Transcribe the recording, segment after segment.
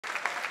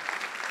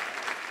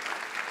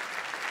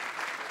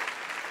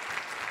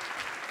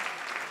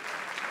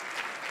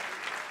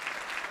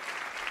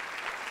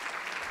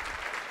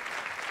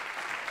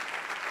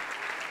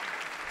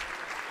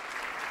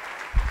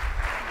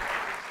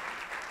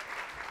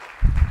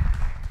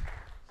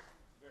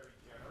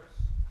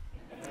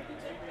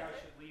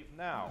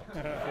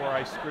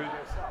I screw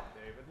this up,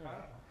 David?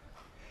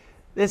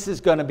 This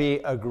is going to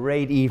be a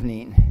great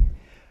evening.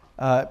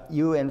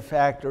 You, in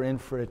fact, are in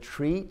for a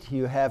treat.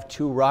 You have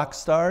two rock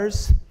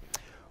stars.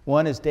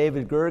 One is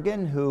David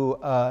Gergen, who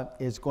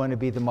is going to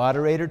be the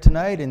moderator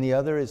tonight, and the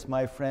other is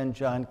my friend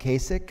John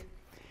Kasich.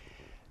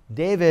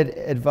 David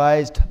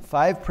advised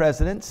 5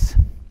 presidents.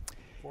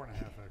 4.5,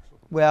 actually.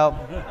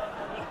 Well,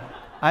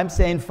 I'm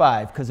saying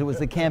 5 because it was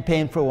the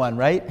campaign for 1,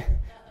 right?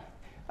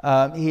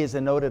 He is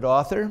a noted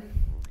author.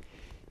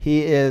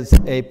 He is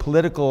a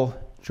political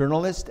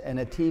journalist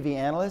and a TV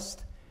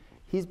analyst.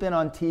 He's been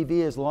on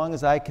TV as long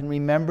as I can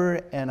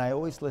remember, and I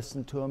always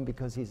listen to him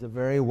because he's a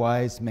very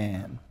wise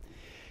man.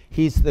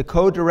 He's the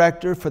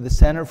co-director for the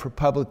Center for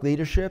Public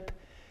Leadership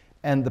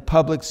and the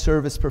Public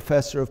Service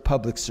Professor of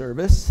Public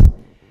Service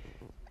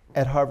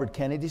at Harvard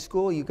Kennedy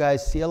School. You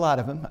guys see a lot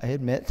of him, I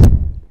admit.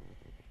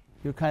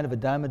 You're kind of a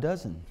dime a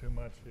dozen. Too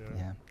much,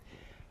 yeah.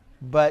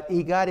 But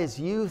he got his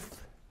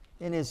youth,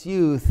 in his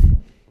youth,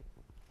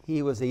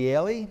 he was a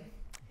Yalie,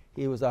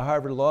 he was a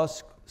Harvard Law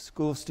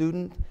School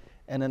student,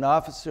 and an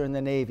officer in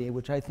the Navy,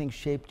 which I think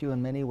shaped you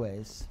in many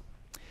ways.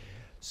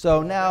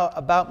 So now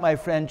about my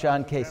friend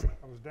John Kasich.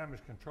 I was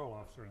damage control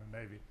officer in the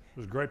Navy. It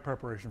was great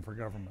preparation for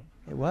government.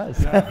 It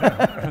was.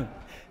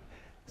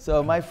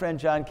 So my friend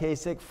John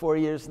Kasich, 4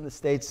 years in the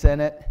state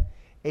Senate,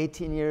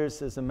 18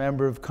 years as a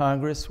member of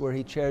Congress where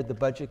he chaired the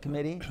Budget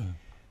Committee.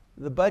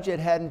 The budget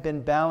hadn't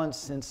been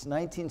balanced since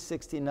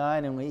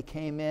 1969, and when he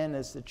came in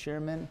as the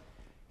chairman,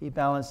 he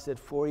balanced it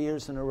 4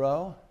 years in a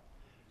row,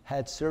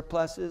 had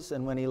surpluses,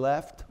 and when he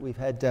left, we've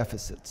had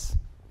deficits.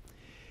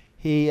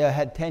 He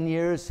had 10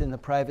 years in the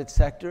private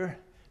sector,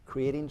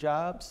 creating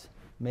jobs,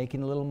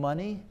 making a little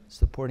money,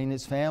 supporting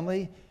his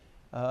family,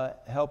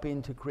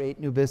 helping to create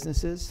new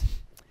businesses.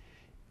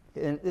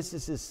 And this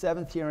is his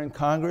 7th year in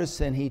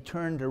Congress, and he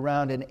turned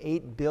around an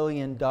 $8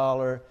 billion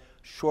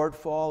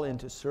shortfall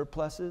into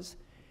surpluses.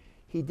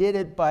 He did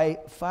it by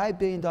 $5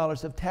 billion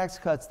of tax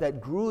cuts that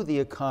grew the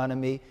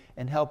economy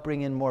and helped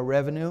bring in more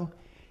revenue.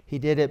 He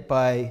did it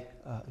by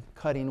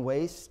cutting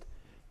waste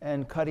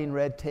and cutting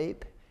red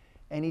tape,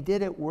 and he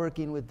did it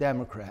working with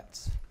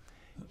Democrats.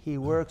 He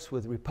works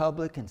with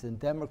Republicans and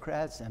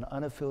Democrats and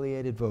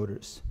unaffiliated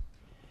voters.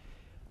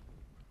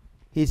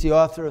 He's the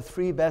author of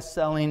 3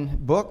 best-selling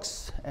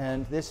books,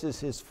 and this is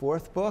his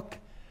 4th book,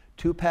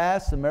 Two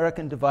Paths,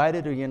 American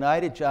Divided or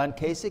United, John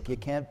Kasich. You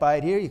can't buy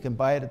it here. You can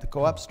buy it at the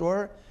co-op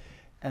store,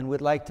 and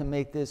would like to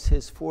make this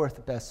his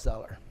 4th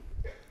bestseller.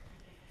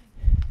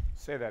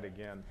 Say that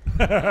again.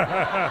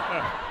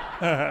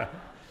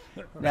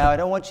 Now, I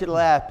don't want you to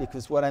laugh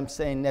because what I'm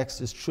saying next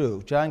is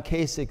true. John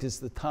Kasich is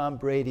the Tom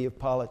Brady of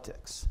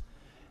politics,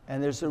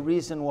 and there's a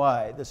reason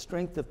why. The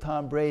strength of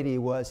Tom Brady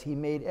was he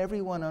made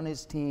everyone on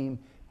his team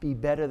be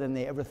better than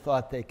they ever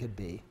thought they could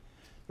be.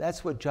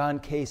 That's what John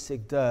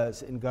Kasich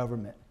does in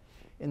government.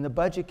 In the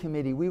Budget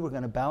Committee, we were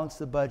going to balance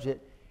the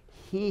budget.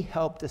 He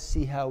helped us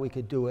see how we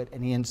could do it,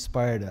 and he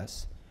inspired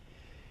us.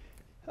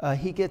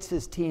 He gets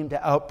his team to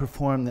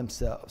outperform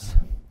themselves.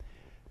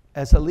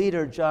 As a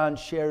leader, John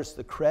shares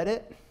the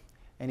credit,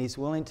 and he's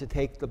willing to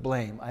take the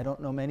blame. I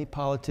don't know many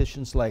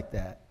politicians like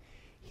that.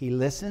 He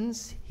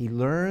listens, he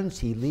learns,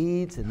 he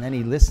leads, and then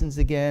he listens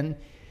again.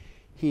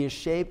 He is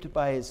shaped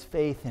by his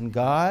faith in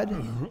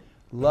God,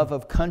 love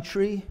of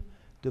country,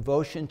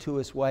 devotion to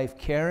his wife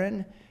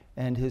Karen,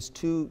 and his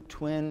 2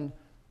 twin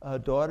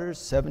daughters,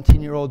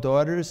 17-year-old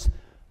daughters,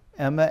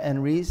 Emma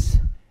and Reese,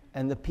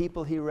 and the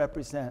people he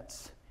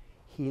represents.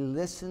 He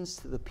listens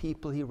to the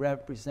people he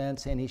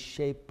represents, and he's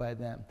shaped by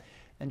them.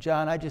 And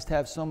John, I just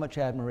have so much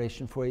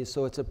admiration for you,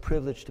 so it's a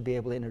privilege to be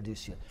able to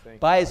introduce you.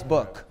 Buy his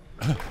book.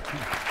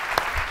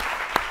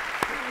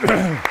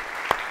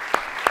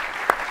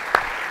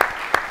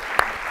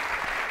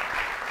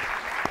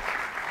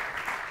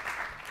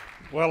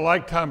 Well,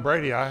 like Tom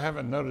Brady, I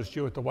haven't noticed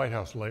you at the White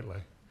House lately.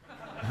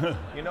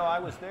 You know, I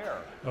was there.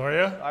 Oh,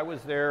 yeah? I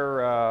was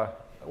there,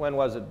 when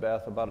was it,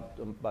 Beth? About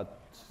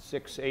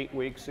 6-8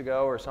 weeks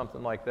ago or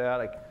something like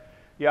that.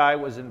 Yeah, I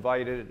was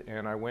invited,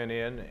 and I went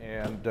in,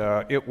 and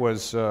it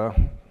was,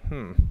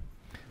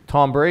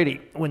 Tom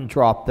Brady wouldn't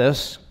drop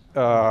this.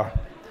 But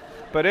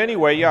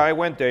anyway, yeah, I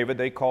went, David.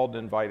 They called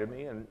and invited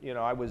me, and, you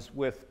know, I was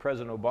with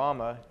President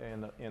Obama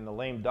in the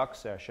lame duck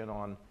session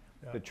on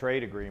the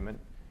trade agreement.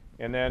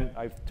 And then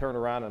I turn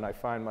around and I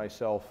find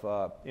myself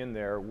in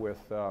there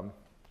with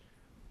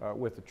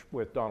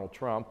Donald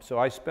Trump. So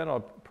I spent a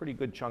pretty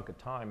good chunk of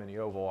time in the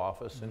Oval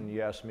Office, and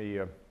he asked me,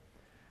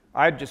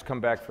 I'd just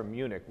come back from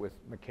Munich with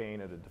McCain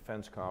at a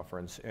defense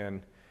conference,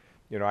 and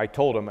you know, I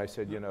told him, I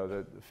said, you know,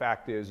 the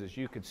fact is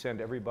you could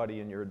send everybody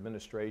in your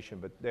administration,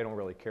 but they don't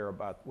really care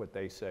about what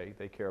they say.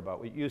 They care about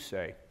what you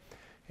say.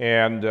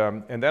 And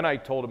then I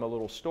told him a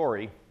little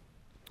story,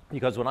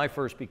 because when I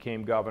first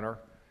became governor,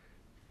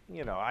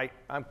 you know, I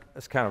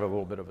was kind of a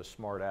little bit of a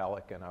smart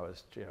aleck, and I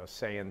was, you know,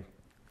 saying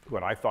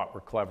what I thought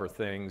were clever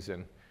things.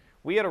 And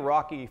we had a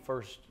rocky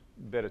first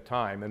bit of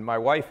time. And my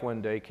wife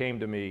one day came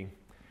to me,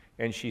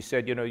 and she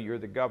said, you know, you're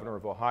the governor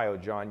of Ohio,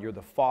 John. You're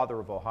the father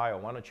of Ohio.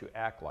 Why don't you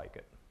act like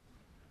it?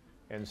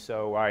 And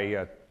so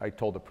I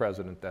told the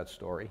president that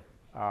story.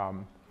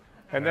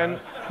 And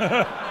then,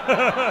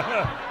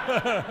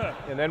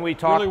 and then we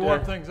talked. Really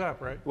warmed things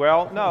up, right?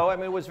 Well, no, I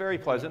mean, it was very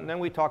pleasant. And then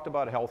we talked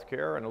about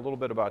healthcare and a little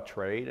bit about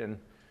trade. And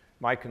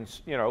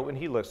and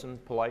he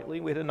listened politely.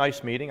 We had a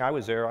nice meeting. I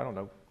was there, I don't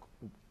know,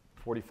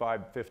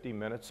 45, 50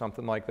 minutes,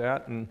 something like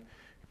that. And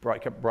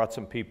brought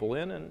some people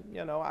in.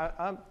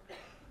 And,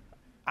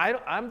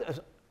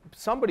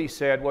 somebody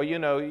said, well,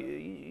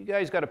 you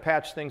guys got to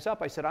patch things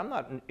up. I said, I'm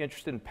not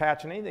interested in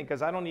patching anything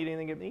because I don't need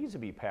anything that needs to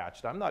be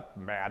patched. I'm not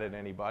mad at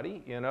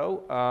anybody,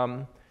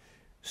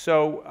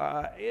 So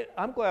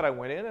I'm glad I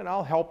went in, and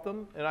I'll help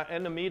them. And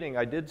in the meeting,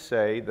 I did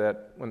say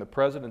that when the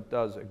president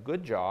does a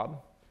good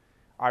job,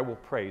 I will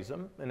praise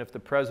him. And if the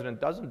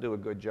president doesn't do a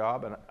good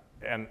job,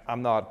 and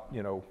I'm not,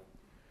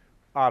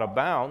 out of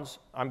bounds,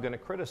 I'm going to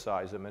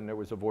criticize him. And there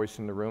was a voice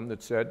in the room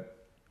that said,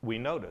 we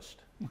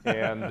noticed.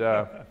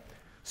 And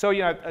so,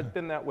 I've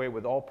been that way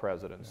with all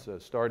presidents,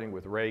 starting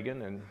with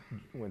Reagan and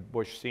with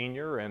Bush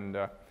Sr. And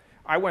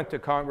I went to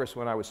Congress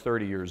when I was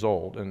 30 years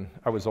old, and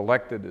I was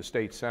elected to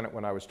state Senate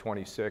when I was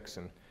 26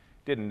 and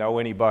didn't know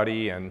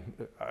anybody, and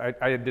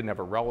I didn't have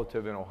a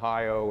relative in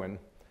Ohio. And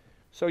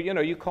so,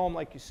 you call them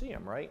like you see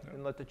them, right?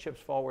 And let the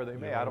chips fall where they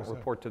may. I don't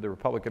report to the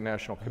Republican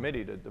National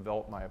Committee to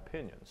develop my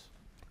opinions.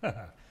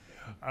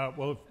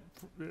 Well,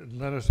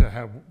 let us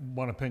have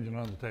one opinion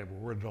on the table.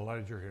 We're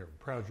delighted you're here.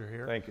 Proud you're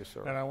here. Thank you,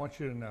 sir. And I want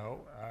you to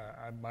know,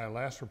 my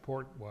last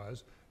report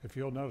was, if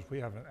you'll notice, we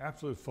have an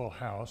absolute full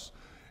house,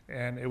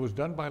 and it was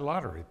done by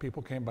lottery.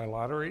 People came by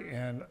lottery,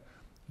 and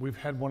we've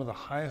had one of the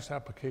highest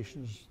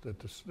applications that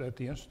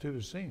the Institute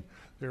has seen.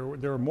 There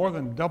were more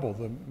than double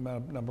the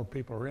number of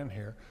people who are in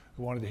here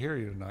who wanted to hear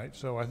you tonight.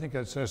 So I think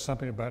that says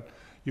something about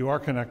you are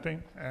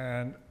connecting.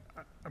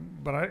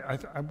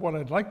 But what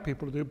I'd like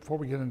people to do before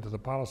we get into the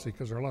policy,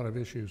 because there are a lot of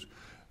issues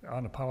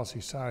on the policy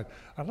side,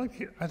 I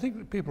think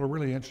that people are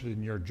really interested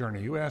in your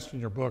journey. You asked in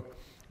your book,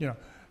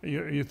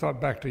 you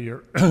thought back to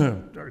your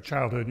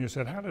childhood, and you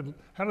said, how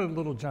did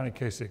little Johnny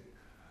Kasich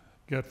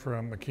get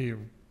from McKee,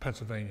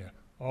 Pennsylvania,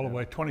 all the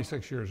way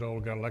 26 years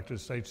old, got elected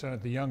to state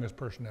senate, the youngest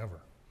person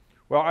ever?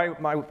 Well,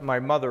 my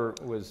mother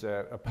was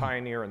a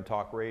pioneer in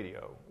talk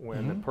radio.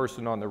 When the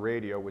person on the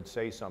radio would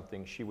say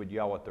something, she would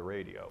yell at the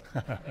radio.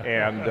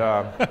 And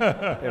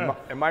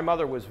my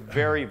mother was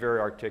very, very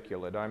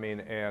articulate. I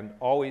mean, and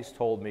always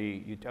told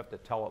me, you have to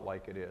tell it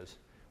like it is.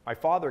 My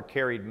father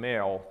carried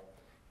mail,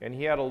 and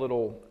he had a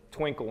little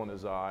twinkle in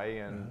his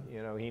eye, and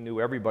he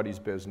knew everybody's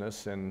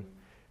business. And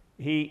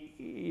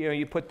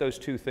you put those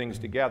two things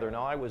together.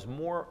 Now, I was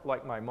more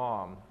like my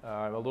mom,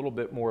 a little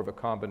bit more of a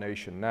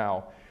combination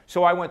now.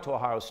 So I went to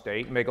Ohio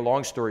State. Make a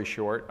long story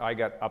short, I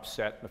got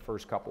upset in the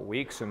first couple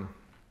weeks and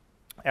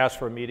asked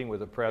for a meeting with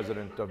the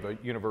president of the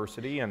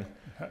university, and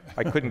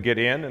I couldn't get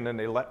in, and then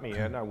they let me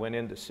in. I went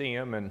in to see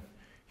him, and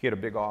he had a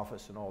big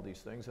office and all these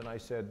things. And I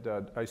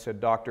said,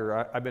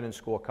 Doctor, I've been in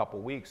school a couple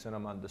weeks, and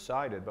I'm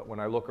undecided, but when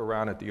I look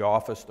around at the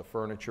office, the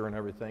furniture and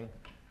everything,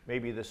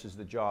 maybe this is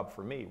the job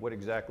for me. What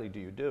exactly do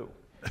you do?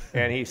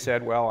 And he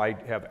said, well, I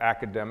have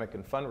academic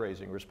and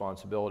fundraising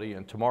responsibility,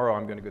 and tomorrow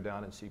I'm going to go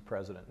down and see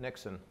President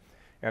Nixon.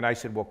 And I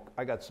said, well,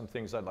 I got some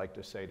things I'd like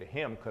to say to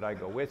him. Could I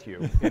go with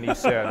you? And he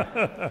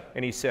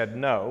said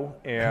no.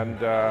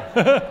 And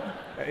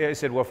I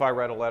said, well, if I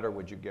read a letter,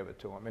 would you give it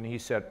to him? And he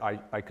said,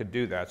 I could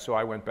do that. So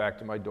I went back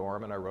to my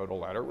dorm and I wrote a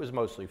letter. It was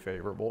mostly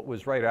favorable. It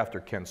was right after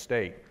Kent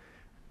State,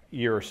 a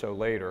year or so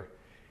later.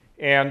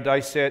 And I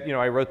said,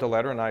 I wrote the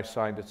letter and I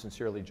signed it,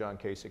 sincerely, John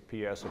Kasich,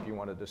 P.S. If you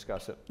want to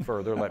discuss it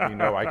further, let me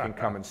know. I can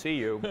come and see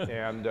you.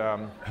 And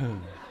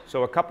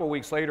so a couple of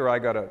weeks later, I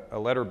got a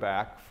letter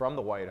back from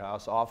the White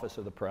House, office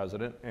of the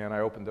president, and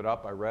I opened it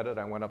up, I read it,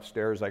 I went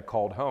upstairs, I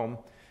called home,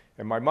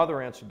 and my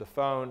mother answered the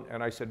phone,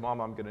 and I said,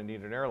 Mom, I'm going to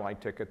need an airline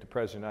ticket. The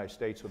President of the United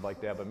States would like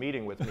to have a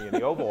meeting with me in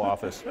the Oval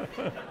Office.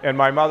 And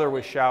my mother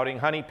was shouting,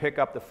 honey, pick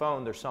up the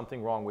phone, there's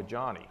something wrong with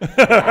Johnny.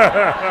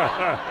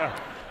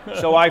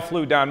 So I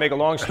flew down. Make a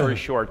long story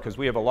short, because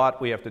we have a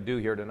lot we have to do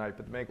here tonight,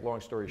 but to make a long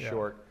story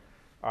short,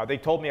 they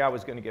told me I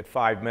was going to get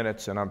 5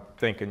 minutes, and I'm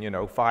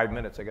thinking, 5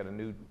 minutes, I got a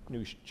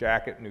new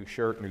jacket, new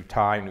shirt, new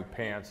tie, new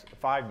pants.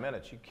 5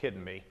 minutes, you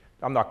kidding me?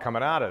 I'm not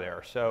coming out of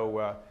there.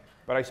 So,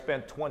 but I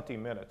spent 20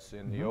 minutes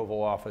in the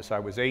Oval Office. I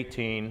was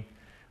 18.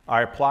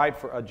 I applied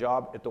for a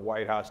job at the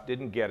White House,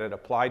 didn't get it,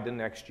 applied the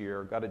next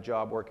year, got a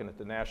job working at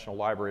the National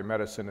Library of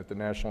Medicine at the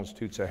National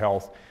Institutes of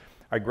Health.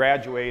 I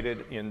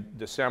graduated in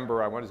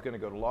December. I was going to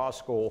go to law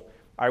school.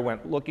 I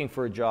went looking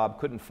for a job,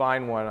 couldn't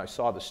find one. I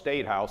saw the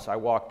State House. I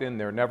walked in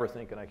there, never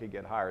thinking I could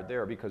get hired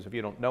there, because if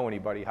you don't know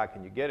anybody, how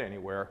can you get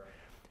anywhere?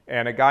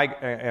 And I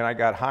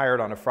got hired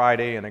on a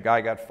Friday, and a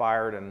guy got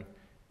fired in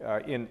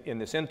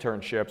this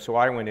internship. So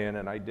I went in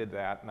and I did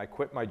that, and I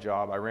quit my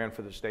job. I ran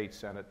for the state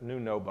senate, knew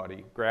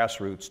nobody,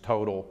 grassroots,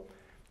 total,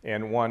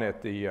 and won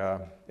at the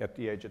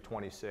age of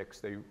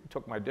 26. They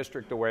took my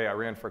district away. I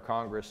ran for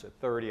Congress at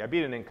 30. I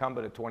beat an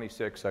incumbent at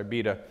 26. I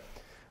beat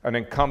an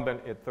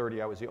incumbent at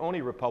 30. I was the only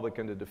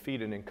Republican to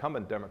defeat an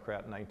incumbent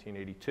Democrat in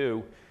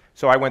 1982.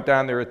 So I went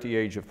down there at the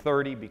age of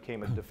 30,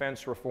 became a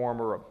defense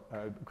reformer.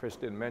 Chris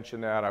didn't mention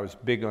that. I was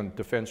big on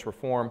defense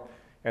reform.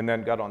 and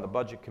then got on the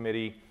budget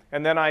committee,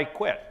 and then I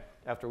quit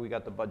after we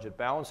got the budget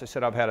balanced. I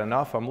said, I've had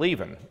enough, I'm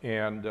leaving,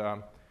 and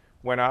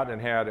went out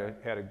and had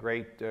a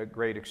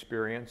great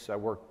experience. I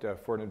worked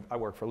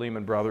for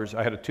Lehman Brothers.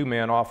 I had a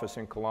two-man office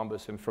in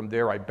Columbus, and from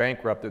there I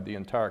bankrupted the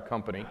entire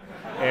company.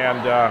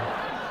 And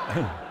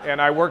and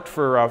I worked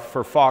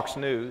for Fox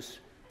News.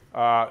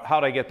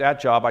 How'd I get that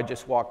job? I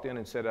just walked in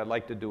and said I'd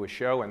like to do a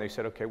show, and they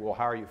said, okay, we'll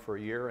hire you for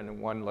a year, and then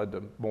one led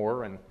to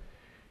more.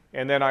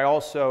 And then I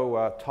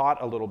also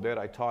taught a little bit.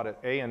 I taught at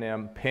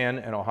A&M, Penn,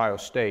 and Ohio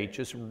State,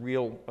 just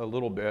a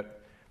little bit.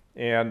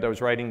 And I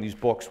was writing these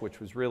books, which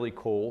was really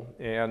cool.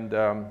 And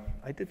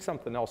I did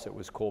something else that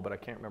was cool, but I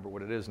can't remember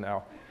what it is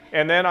now.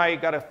 And then I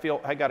got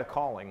a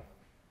calling.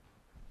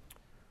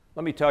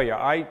 Let me tell you,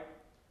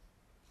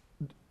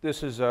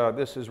 this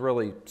is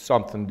really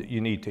something that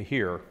you need to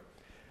hear.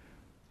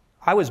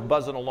 I was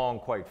buzzing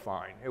along quite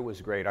fine. It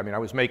was great. I mean, I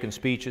was making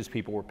speeches.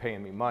 People were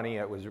paying me money.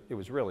 It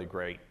was really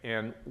great.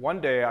 And one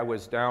day I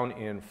was down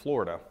in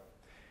Florida,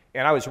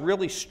 and I was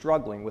really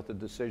struggling with the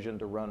decision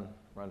to run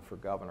for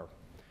governor.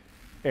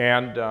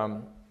 And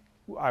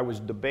I was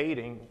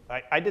debating.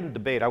 I didn't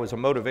debate. I was a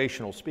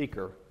motivational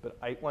speaker, but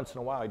once in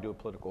a while I do a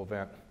political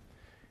event.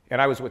 And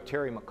I was with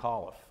Terry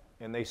McAuliffe,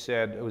 and they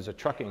said, it was a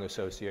trucking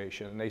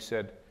association, and they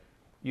said,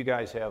 you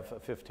guys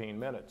have 15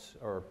 minutes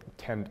or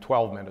 10,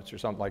 12 minutes or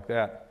something like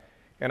that.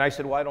 And I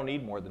said, well, I don't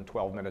need more than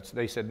 12 minutes.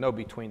 They said, no,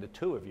 between the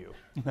two of you.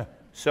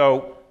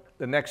 So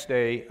the next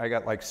day I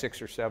got like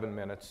 6 or 7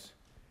 minutes,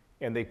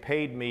 and they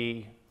paid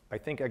me, I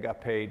think I got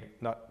paid,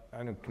 I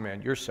didn't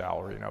command your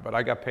salary, but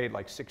I got paid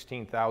like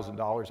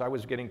 $16,000. I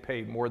was getting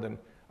paid more than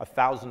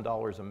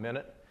 $1,000 a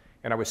minute,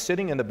 and I was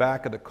sitting in the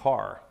back of the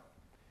car,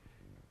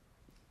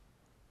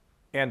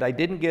 and I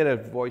didn't get a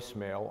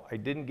voicemail, I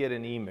didn't get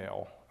an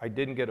email, I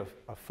didn't get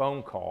a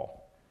phone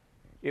call.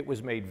 It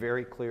was made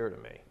very clear to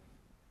me,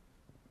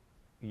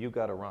 you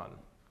got to run.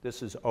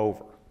 This is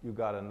over. You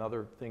got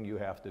another thing you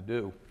have to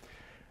do.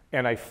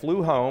 And I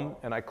flew home,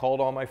 and I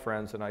called all my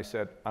friends, and I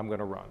said, I'm going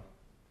to run.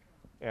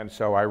 And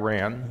so I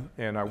ran,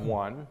 and I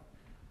won,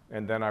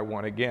 and then I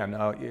won again.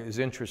 It was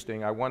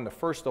interesting. I won the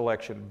first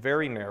election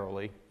very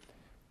narrowly,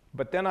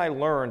 but then I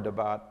learned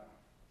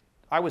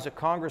I was a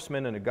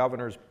congressman in a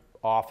governor's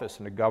office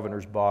and a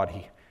governor's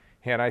body,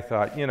 and I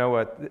thought, you know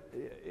what,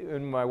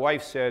 and my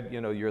wife said,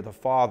 you're the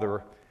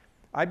father,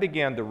 I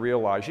began to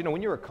realize,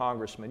 when you're a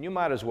congressman, you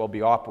might as well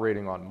be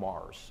operating on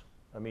Mars.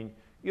 I mean,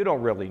 you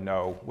don't really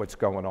know what's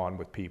going on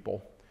with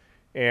people.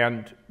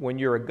 And when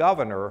you're a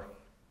governor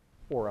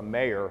or a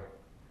mayor,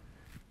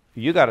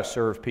 you got to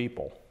serve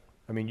people.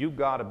 I mean, you've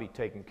got to be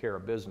taking care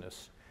of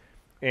business.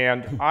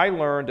 And I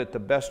learned that the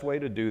best way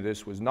to do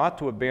this was not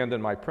to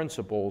abandon my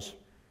principles,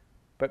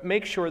 but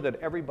make sure that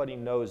everybody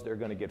knows they're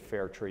going to get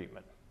fair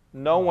treatment.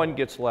 No one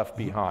gets left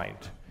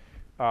behind.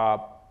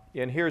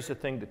 And here's the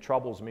thing that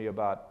troubles me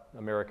about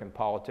American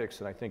politics,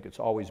 and I think it's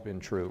always been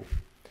true.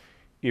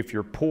 If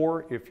you're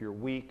poor, if you're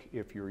weak,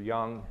 if you're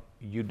young,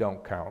 you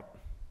don't count.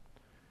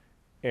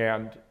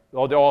 And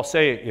they'll all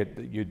say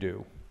you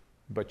do,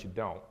 but you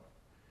don't.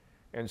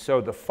 And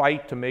so the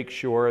fight to make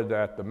sure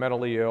that the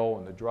mentally ill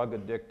and the drug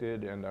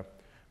addicted and the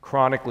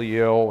chronically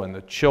ill and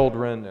the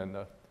children and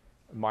the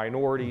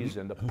minorities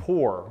and the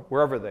poor,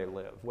 wherever they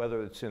live,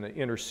 whether it's in the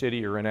inner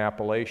city or in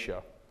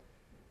Appalachia,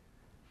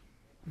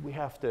 we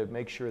have to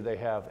make sure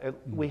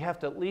we have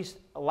to at least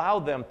allow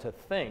them to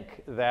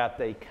think that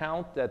they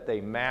count, that they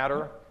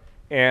matter,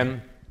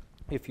 and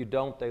if you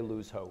don't, they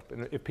lose hope.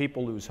 And if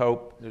people lose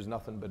hope, there's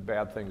nothing but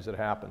bad things that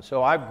happen.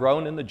 So I've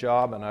grown in the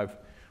job, and I've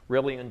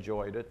really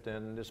enjoyed it,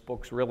 and this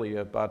book's really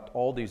about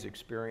all these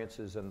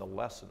experiences and the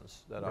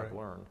lessons that I've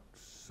learned.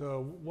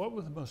 So what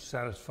was the most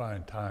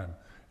satisfying time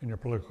in your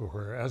political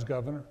career as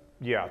governor?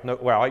 Yeah, no,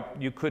 well,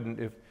 you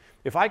couldn't,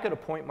 if I could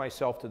appoint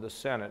myself to the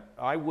Senate,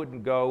 I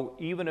wouldn't go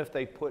even if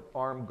they put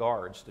armed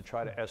guards to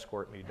try to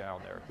escort me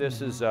down there.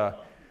 This is,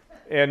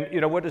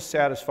 and what is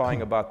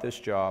satisfying about this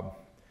job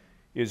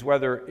is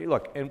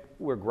look, and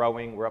we're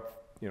growing, we're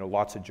up,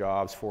 lots of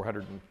jobs,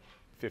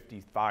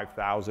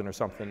 455,000 or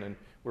something, and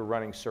we're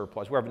running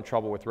surplus. We're having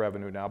trouble with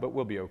revenue now, but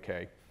we'll be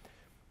okay.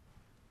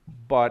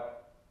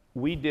 But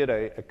we did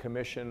a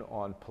commission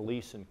on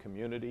police and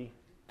community,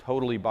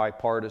 totally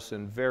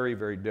bipartisan, very,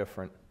 very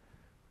different.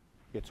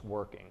 It's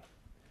working.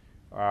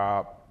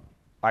 I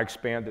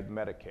expanded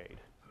Medicaid.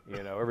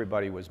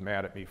 Everybody was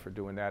mad at me for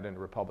doing that in the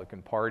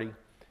Republican Party.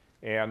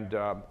 And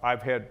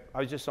I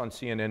was just on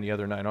CNN the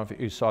other night. I don't know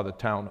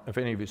if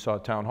any of you saw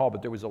the town hall,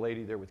 but there was a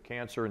lady there with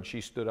cancer, and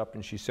she stood up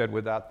and she said,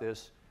 without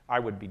this, I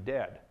would be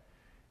dead.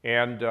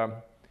 And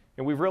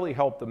we've really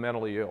helped the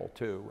mentally ill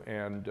too,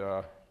 and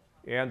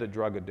the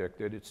drug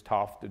addicted. It's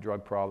tough. The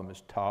drug problem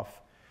is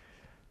tough.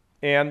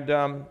 And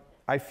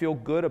I feel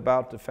good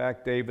about the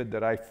fact, David,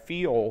 that I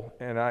feel,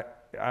 and I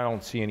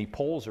don't see any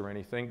polls or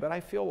anything, but I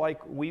feel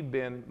like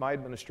my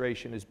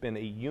administration has been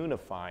a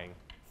unifying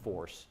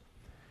force.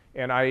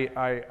 And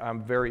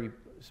I'm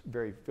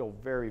feel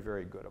very,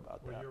 very good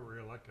about that. Well, you were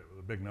reelected with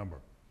a big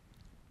number.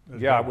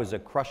 Yeah, it was a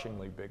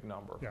crushingly big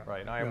number,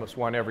 right? I almost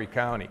won every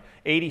county.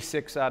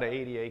 86 out of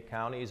 88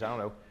 counties, I don't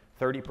know,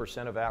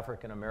 30% of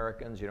African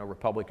Americans. You know,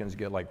 Republicans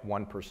get like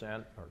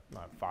 1%, or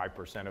not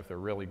 5% if they're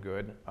really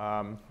good.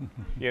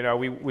 You know,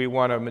 we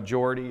won a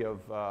majority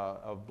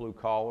of blue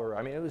collar.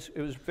 I mean, it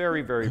was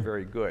very, very,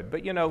 very good.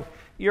 But you know,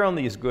 you're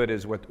only as good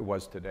as what it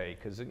was today,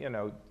 because you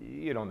know,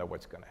 you don't know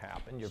what's going to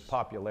happen. Your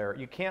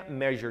popularity, you can't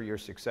measure your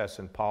success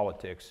in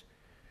politics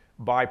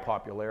by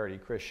popularity.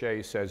 Chris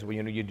Shea says, well,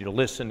 you know, you need to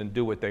listen and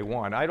do what they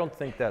want. I don't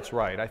think that's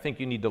right. I think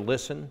you need to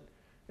listen,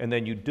 and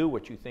then you do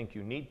what you think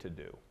you need to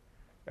do.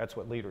 That's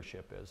what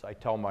leadership is. I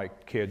tell my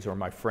kids or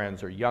my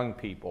friends or young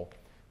people,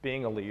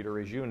 being a leader,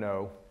 as you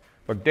know,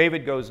 look,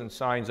 David goes and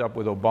signs up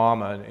with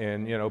Obama,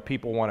 and you know,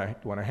 people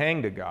want to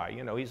hang the guy.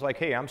 You know, he's like,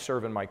 hey, I'm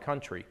serving my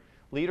country.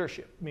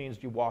 Leadership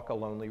means you walk a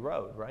lonely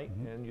road, right?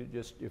 Mm-hmm. And you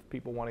just, if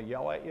people want to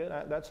yell at you,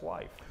 that's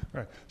life.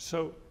 Right.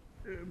 So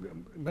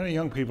many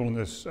young people in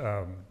this,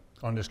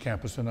 on this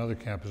campus and other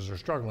campuses are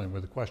struggling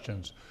with the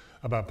questions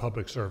about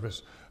public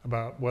service,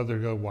 about whether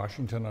to go to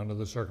Washington under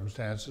the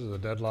circumstances, the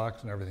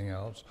deadlocks and everything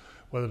else,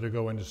 whether to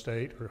go into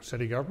state or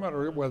city government,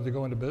 or whether to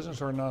go into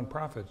business or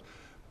nonprofits.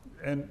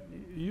 And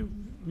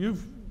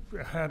you've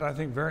had, I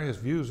think, various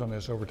views on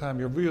this over time.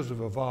 Your views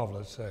have evolved,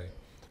 let's say.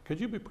 Could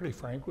you be pretty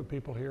frank with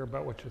people here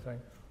about what you think?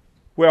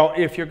 Well,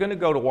 if you're going to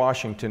go to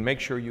Washington, make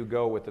sure you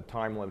go with the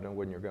time limit on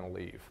when you're going to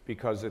leave.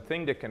 Because the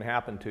thing that can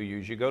happen to you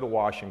is you go to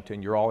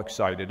Washington, you're all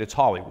excited. It's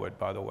Hollywood,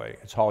 by the way.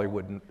 It's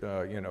Hollywood,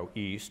 you know,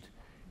 East.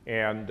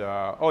 And,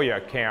 oh yeah,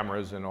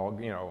 cameras and all,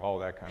 you know, all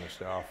that kind of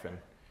stuff. And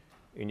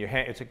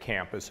it's a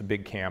campus, a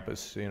big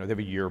campus. You know, they have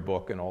a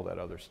yearbook and all that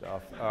other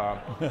stuff.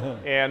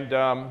 And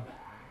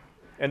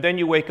then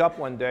you wake up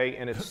one day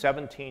and it's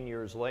 17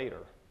 years later.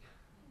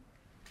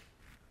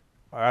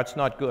 That's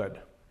not good.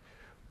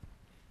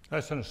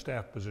 That's in a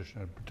staff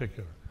position in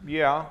particular.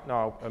 Yeah,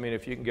 no, I mean,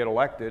 if you can get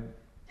elected,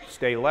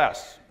 stay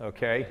less,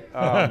 okay?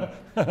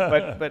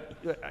 But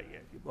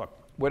look,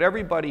 what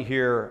everybody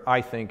here,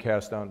 I think,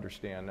 has to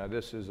understand, now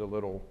this is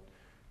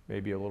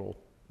maybe a little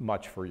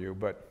much for you,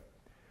 but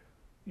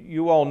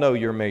you all know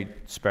you're made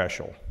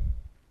special.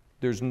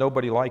 There's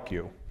nobody like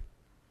you.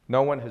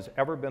 No one has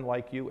ever been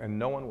like you, and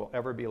no one will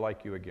ever be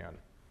like you again.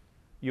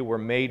 You were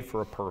made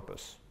for a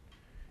purpose.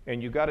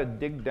 And you got to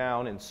dig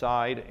down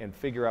inside and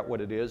figure out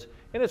what it is.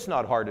 And it's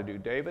not hard to do,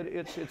 David.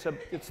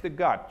 It's the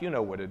gut. You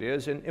know what it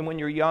is. And when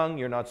you're young,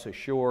 you're not so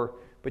sure,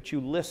 but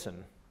you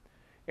listen.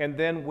 And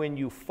then when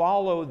you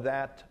follow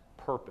that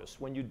purpose,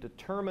 when you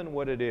determine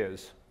what it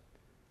is,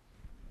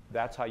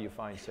 that's how you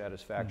find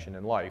satisfaction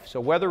in life. So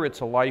whether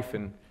it's a life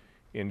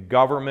in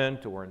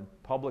government or in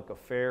public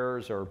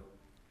affairs, or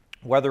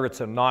whether it's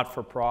a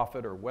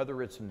not-for-profit or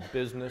whether it's in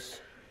business,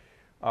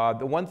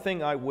 the one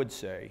thing I would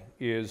say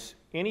is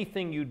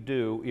anything you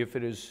do, if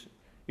it is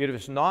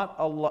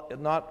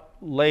not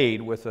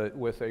laid with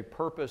a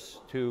purpose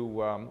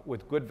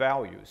with good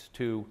values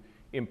to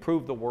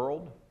improve the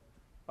world,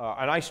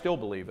 and I still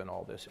believe in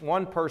all this.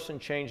 One person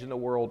changing the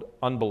world,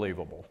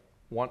 unbelievable.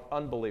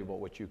 Unbelievable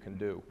what you can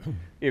do.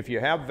 If you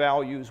have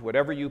values,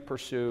 whatever you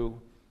pursue,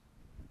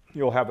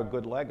 you'll have a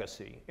good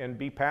legacy, and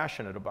be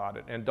passionate about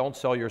it. And don't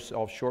sell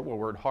yourself short. Well,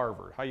 we're at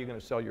Harvard. How are you going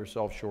to sell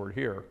yourself short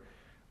here?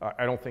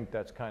 I don't think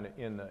that's kind of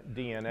in the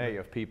DNA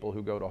of people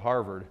who go to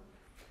Harvard.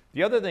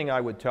 The other thing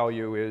I would tell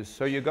you is,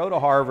 so you go to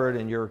Harvard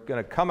and you're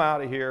going to come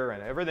out of here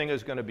and everything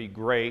is going to be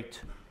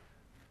great,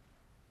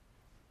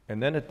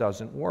 and then it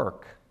doesn't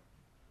work.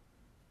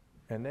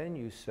 And then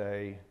you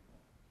say,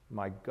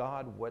 my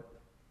God, what?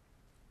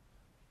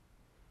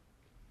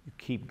 You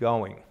keep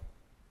going.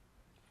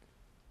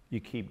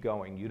 You keep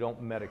going. You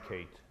don't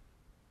medicate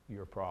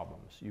your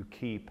problems. You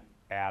keep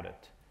at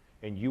it,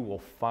 and you will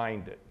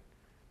find it.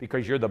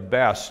 Because you're the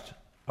best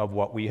of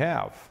what we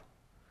have,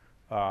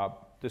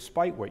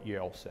 despite what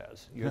Yale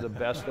says. You're the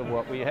best of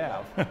what we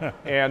have,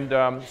 and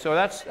so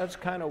that's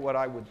kind of what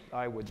I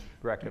would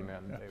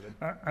recommend,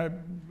 David.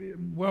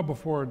 Well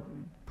before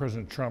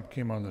President Trump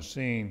came on the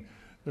scene,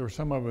 there were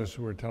some of us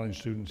who were telling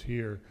students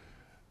here,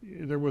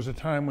 there was a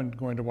time when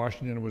going to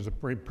Washington was a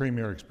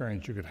premier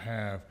experience you could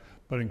have,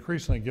 but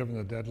increasingly, given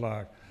the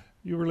deadlock,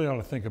 you really ought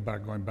to think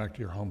about going back to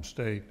your home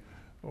state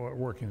or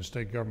working in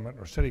state government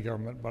or city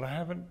government, but I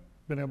haven't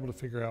been able to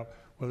figure out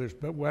whether it's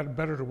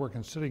better to work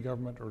in city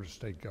government or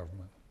state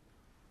government.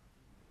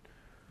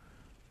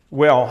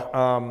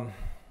 Well,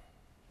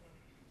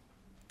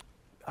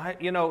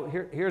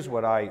 here's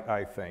what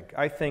I think.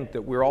 I think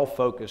that we're all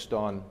focused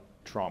on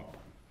Trump.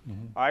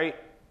 Mm-hmm.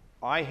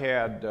 I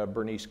had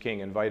Bernice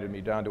King invited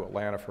me down to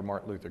Atlanta for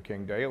Martin Luther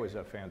King Day. It was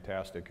a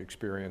fantastic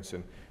experience,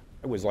 and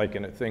it was like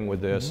in a thing with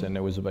this, mm-hmm. and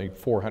there was about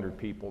 400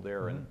 people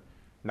there, mm-hmm. and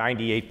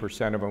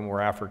 98% of them were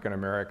African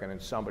American,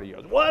 and somebody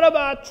goes, what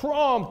about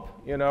Trump?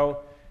 You know,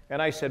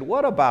 and I said,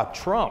 what about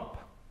Trump?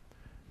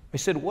 I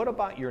said, what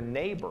about your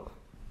neighbor?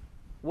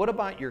 What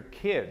about your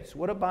kids?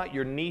 What about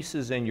your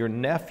nieces and your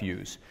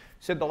nephews? I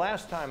said, the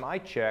last time I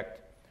checked,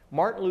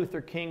 Martin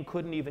Luther King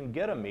couldn't even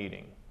get a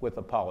meeting with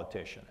a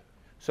politician.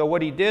 So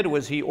what he did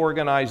was he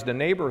organized a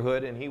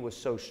neighborhood, and he was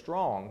so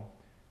strong,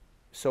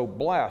 so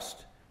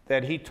blessed,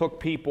 that he took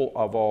people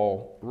of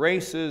all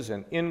races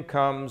and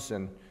incomes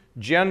and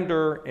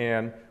gender,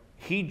 and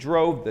He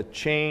drove the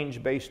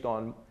change based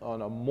on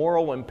a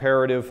moral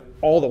imperative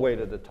all the way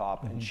to the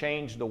top and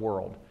changed the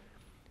world.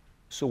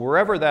 So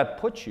wherever that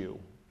puts you,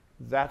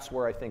 that's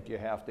where I think you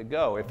have to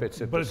go. If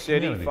it's at the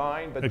city, community.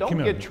 fine, but A don't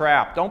community. get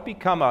trapped. Don't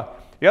become a...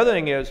 The other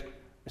thing is,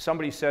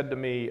 somebody said to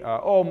me, it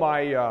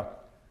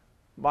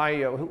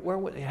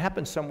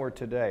happened somewhere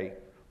today.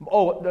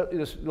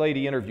 This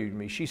lady interviewed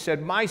me. She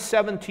said, my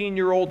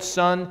 17-year-old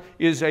son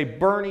is a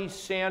Bernie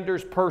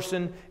Sanders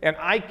person, and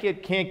I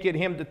can't get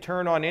him to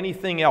turn on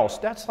anything else.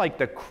 That's like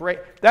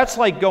that's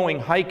like going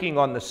hiking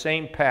on the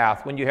same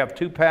path when you have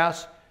two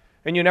paths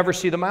and you never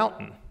see the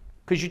mountain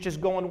because you're just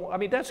going. I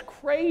mean, that's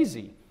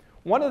crazy.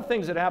 One of the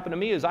things that happened to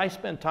me is I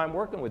spent time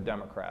working with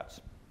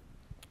Democrats.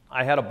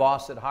 I had a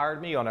boss that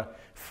hired me on a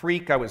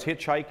freak. I was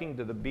hitchhiking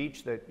to the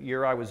beach that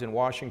year I was in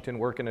Washington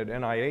working at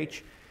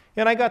NIH.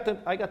 And I got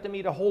to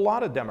meet a whole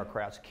lot of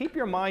Democrats. Keep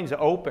your minds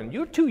open.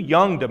 You're too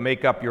young to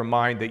make up your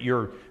mind that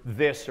you're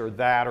this or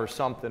that or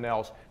something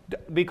else.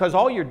 Because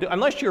all you're doing,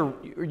 unless you're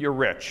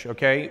rich,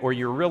 okay, or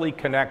you're really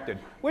connected,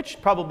 which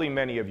probably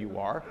many of you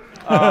are.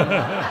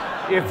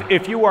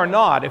 If you are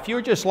not, if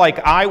you're just like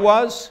I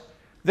was,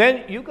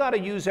 then you got to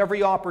use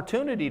every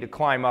opportunity to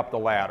climb up the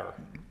ladder.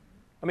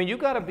 I mean, you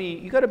got to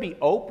be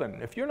open.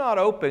 If you're not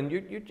open,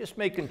 you're just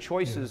making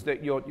choices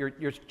that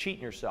you're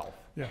cheating yourself.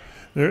 Yeah.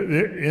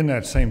 In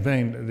that same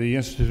vein, the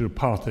Institute of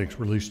Politics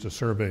released a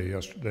survey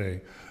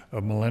yesterday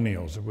of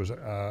millennials. It was,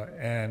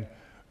 and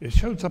it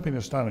showed something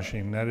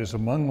astonishing. That is,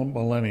 among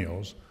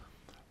millennials,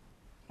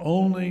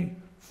 only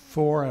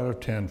 4 out of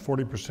 10,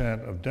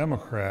 40% of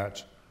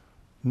Democrats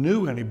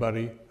knew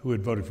anybody who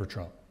had voted for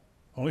Trump.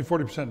 Only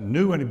 40%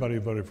 knew anybody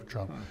who voted for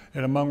Trump.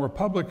 And among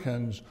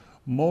Republicans,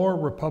 more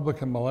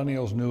Republican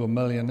millennials knew a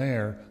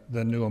millionaire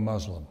than knew a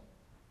Muslim.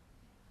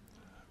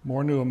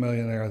 More knew a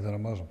millionaire than a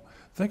Muslim.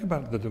 Think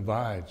about the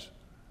divides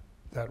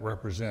that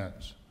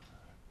represents.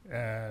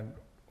 And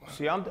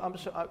see,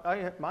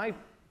 my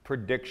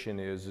prediction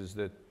is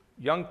that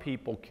young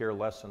people care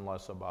less and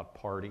less about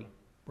party.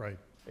 right.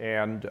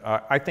 And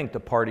I think the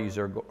parties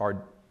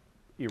are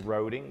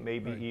eroding,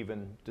 maybe Right.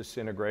 even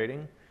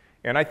disintegrating.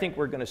 And I think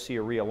we're going to see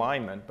a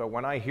realignment. But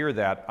when I hear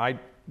that,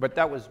 but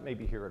that was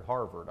maybe here at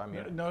Harvard. I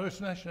mean, No, it's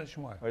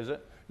nationwide. is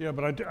it? Yeah,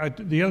 but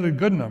the other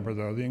good number,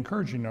 though, the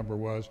encouraging number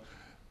was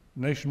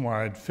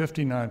nationwide,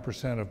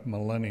 59% of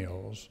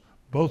millennials,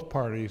 both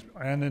parties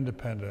and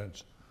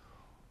independents,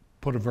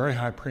 put a very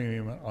high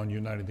premium on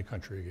uniting the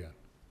country again.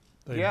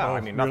 They Yeah, I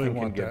both mean, really nothing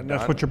can want get that. And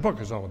that's done. what your book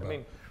is all about. I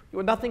mean,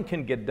 well, nothing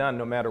can get done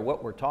no matter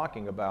what we're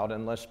talking about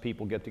unless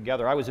people get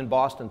together. I was in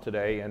Boston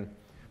today, and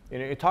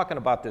you're talking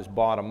about this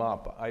bottom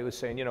up. I was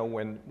saying,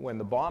 when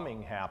the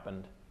bombing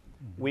happened,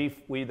 we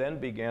then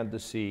began to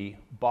see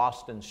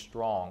Boston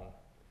strong.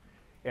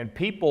 And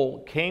people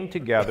came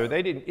together.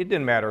 It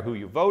didn't matter who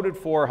you voted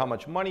for, how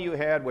much money you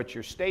had, what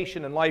your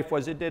station in life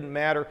was. It didn't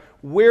matter.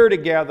 We're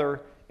together,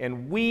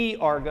 and we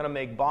are going to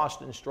make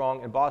Boston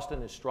strong. And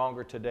Boston is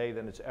stronger today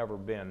than it's ever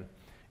been.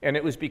 And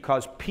it was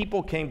because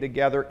people came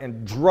together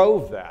and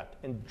drove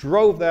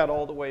that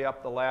all the way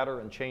up the ladder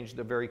and changed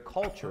the very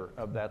culture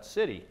of that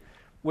city,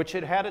 which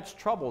had had its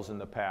troubles in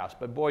the past.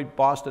 But boy,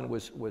 Boston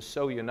was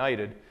so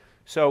united.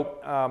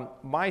 So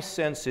my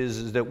sense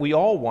is that we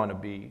all want to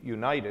be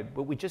united,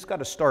 but we just got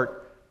to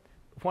start.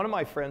 One of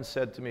my friends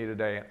said to me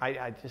today,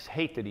 I just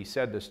hate that he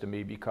said this to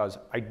me because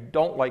I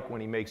don't like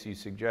when he makes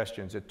these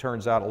suggestions. It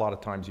turns out a lot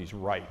of times he's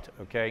right,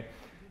 okay?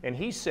 And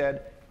he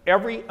said,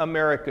 every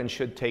American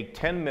should take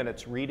 10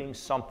 minutes reading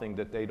something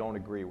that they don't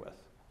agree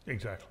with.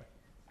 Exactly.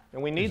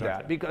 And we need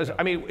that Exactly. because, Yeah.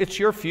 I mean, it's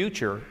your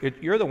future.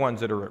 You're the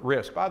ones that are at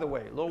risk. By the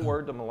way, a little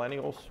word to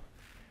millennials.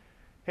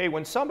 Hey,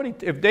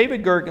 if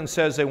David Gergen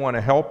says they want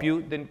to help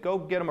you, then go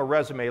get them a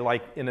resume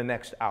like in the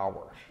next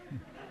hour.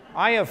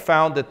 I have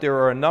found that there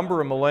are a number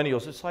of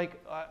millennials, it's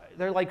like,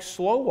 they're like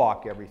slow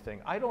walk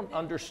everything. I don't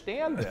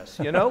understand this,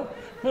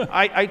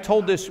 I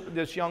told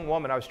this young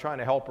woman, I was trying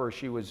to help her,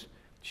 she was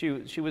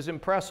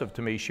impressive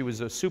to me. She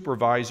was a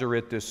supervisor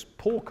at this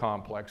pool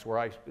complex where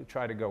I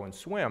try to go and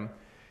swim.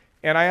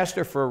 And I asked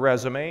her for a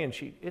resume,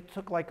 and it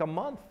took like a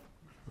month.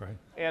 Right.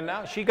 And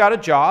now she got a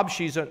job.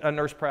 She's a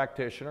nurse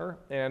practitioner,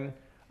 and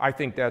I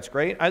think that's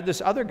great.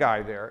 This other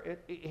guy there,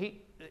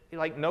 he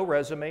like no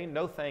resume,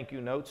 no thank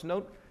you notes,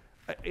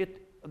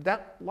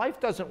 that life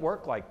doesn't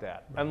work like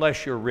that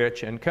unless you're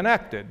rich and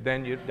connected.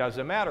 Then it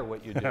doesn't matter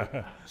what you do.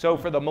 So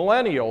for the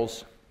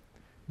millennials,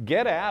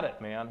 get at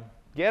it, man.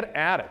 Get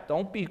at it.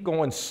 Don't be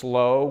going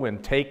slow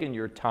and taking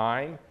your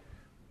time.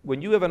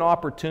 When you have an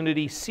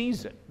opportunity,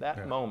 seize it,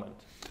 that moment.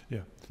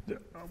 Yeah.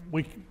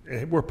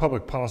 We're a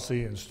public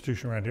policy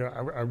institution around here.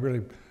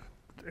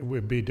 It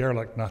would be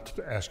derelict not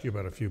to ask you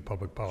about a few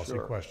public policy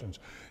Sure. questions.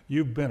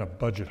 You've been a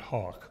budget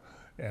hawk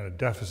and a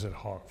deficit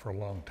hawk for a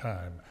long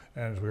time.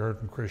 And as we heard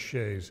from Chris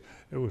Shays,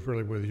 it was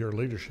really with your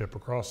leadership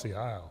across the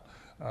aisle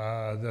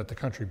that the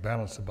country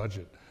balanced the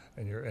budget.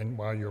 And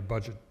while you're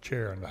budget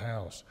chair in the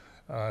House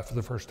for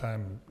the first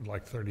time in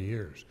like 30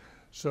 years.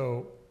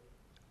 So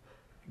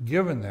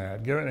given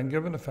that,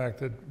 given the fact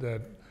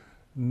that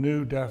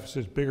new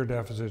deficits, bigger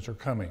deficits are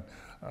coming,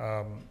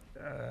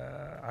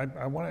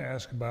 I want to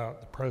ask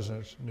about the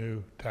president's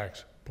new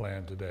tax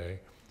plan today,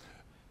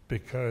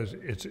 because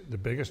it's the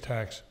biggest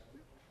tax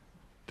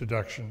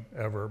deduction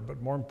ever,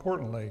 but more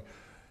importantly,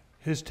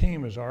 his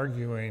team is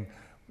arguing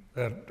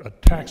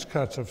that tax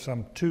cuts of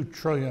some $2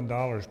 trillion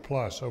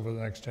plus over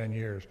the next 10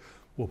 years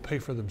will pay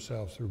for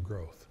themselves through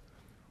growth.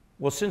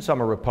 Well, since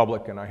I'm a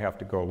Republican, I have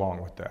to go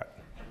along with that.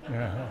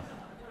 Yeah.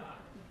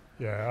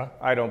 Yeah.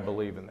 I don't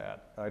believe in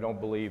that. I don't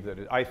believe that.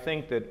 I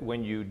think that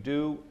when you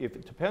do, if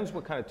it depends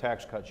what kind of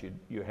tax cuts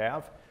you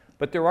have,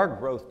 but there are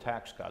growth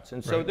tax cuts,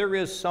 and so Right. there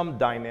is some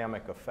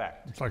dynamic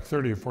effect. It's like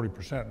 30 or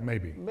 40%,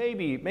 maybe.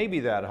 Maybe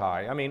that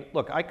high. I mean,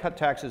 look, I cut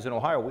taxes in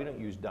Ohio. We don't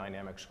use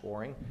dynamic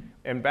scoring.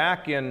 And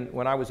back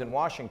when I was in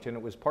Washington,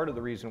 it was part of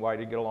the reason why I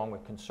didn't get along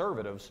with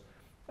conservatives,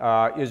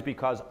 is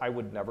because I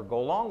would never go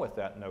along with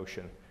that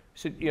notion.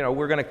 So, you know,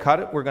 we're going to cut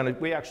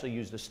it. We actually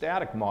used a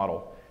static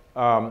model.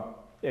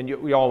 And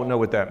we all know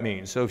what that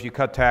means. So if you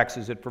cut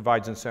taxes, it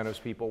provides incentives,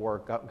 people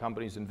work,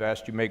 companies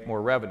invest, you make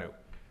more revenue.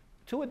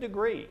 To a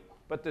degree.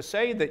 But to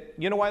say that,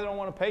 you know why they don't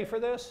want to pay for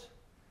this?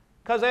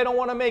 Because they don't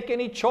want to make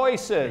any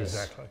choices.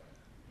 Exactly.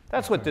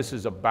 That's what this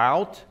is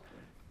about.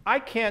 I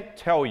can't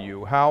tell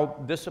you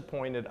how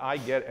disappointed I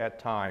get at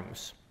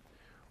times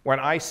when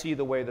I see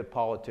the way that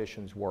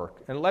politicians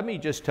work. And let me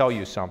just tell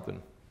you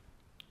something.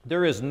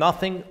 There is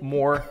nothing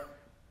more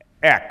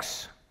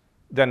X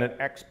than an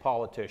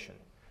ex-politician.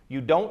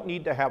 You don't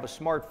need to have a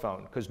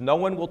smartphone because no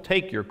one will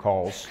take your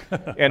calls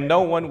and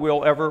no one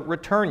will ever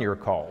return your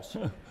calls.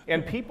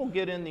 And people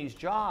get in these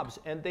jobs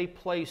and they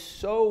play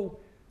so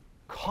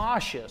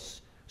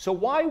cautious. So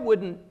why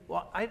wouldn't,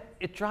 well,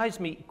 it drives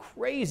me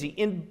crazy.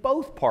 In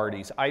both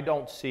parties, I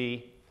don't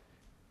see,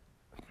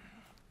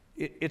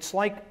 it's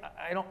like,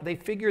 they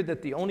figure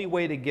that the only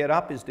way to get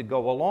up is to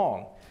go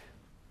along.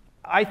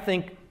 I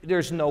think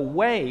there's no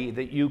way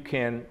that you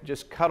can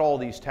just cut all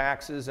these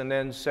taxes and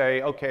then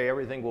say, okay,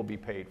 everything will be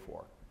paid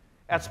for.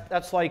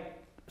 It's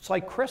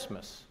like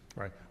Christmas.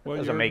 Right. Well,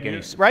 doesn't make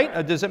any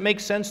right? Does it make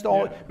sense to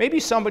all? Yeah. Maybe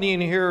somebody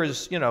in here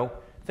is,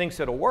 thinks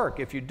it'll work.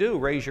 If you do,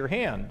 raise your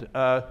hand.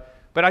 But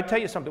I tell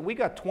you something, we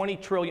got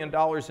 $20 trillion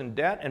in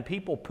debt and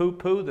people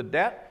poo-poo the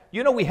debt.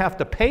 You know we have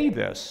to pay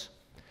this.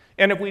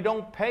 And if we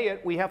don't pay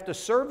it, we have to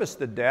service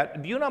the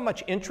debt. Do you know how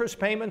much interest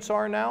payments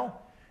are now?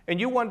 And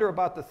you wonder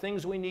about the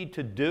things we need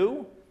to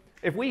do?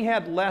 If we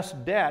had less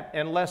debt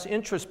and less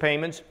interest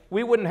payments,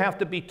 we wouldn't have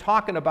to be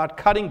talking about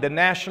cutting the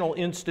National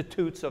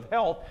Institutes of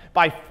Health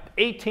by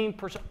 18%.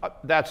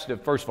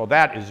 First of all,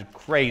 that is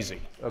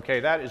crazy. Okay,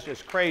 that is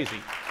just crazy.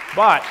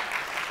 But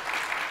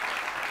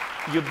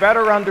you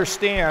better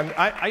understand,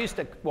 I used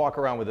to walk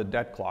around with a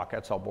debt clock.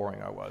 That's how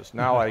boring I was.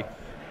 Now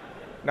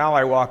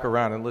I walk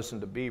around and listen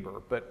to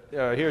Bieber. But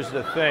here's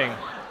the thing.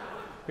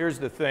 Here's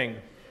the thing.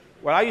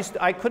 Well,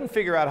 I couldn't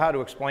figure out how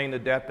to explain the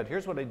debt, but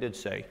here's what I did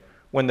say.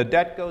 When the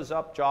debt goes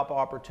up, job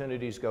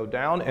opportunities go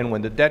down, and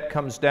when the debt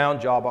comes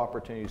down, job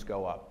opportunities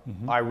go up.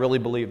 Mm-hmm. I really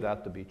believe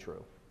that to be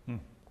true. Mm.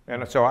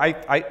 And so I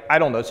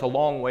don't know, it's a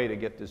long way to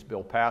get this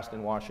bill passed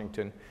in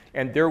Washington,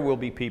 and there will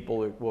be people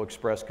that will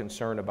express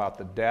concern about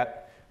the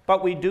debt,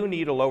 but we do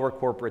need a lower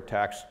corporate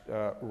tax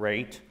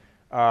rate.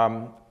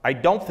 I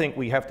don't think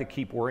we have to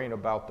keep worrying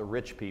about the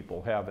rich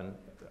people having,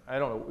 I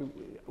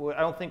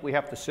don't think we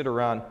have to sit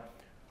around.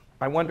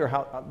 I wonder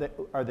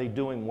are they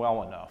doing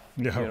well enough?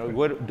 Yeah.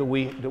 Do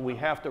we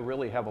have to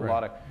really have a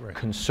lot of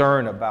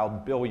concern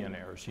about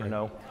billionaires?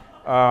 Now,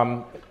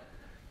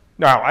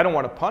 I don't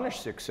want to punish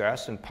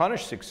success and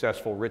punish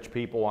successful rich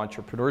people,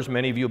 entrepreneurs.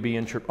 Many of you will be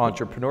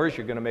entrepreneurs.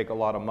 You're going to make a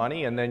lot of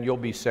money, and then you'll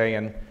be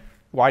saying,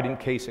 "Why didn't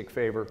Kasich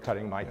favor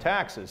cutting my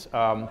taxes?"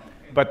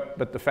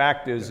 But the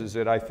fact is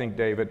that I think,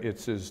 David,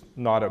 it's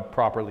not a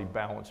properly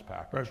balanced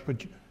package. Right,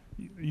 but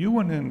you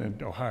went in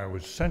Ohio. It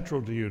was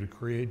central to you to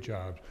create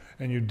jobs,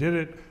 and you did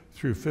it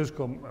through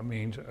fiscal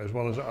means as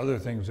well as other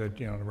things that,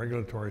 on the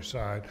regulatory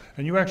side.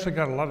 And you actually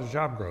got a lot of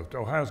job growth.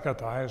 Ohio's got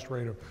the highest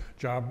rate of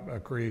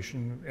job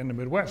creation in the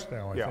Midwest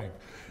now, I think.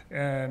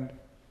 And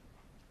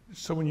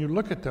so when you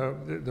look at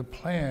the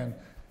plan,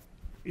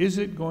 is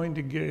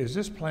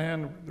this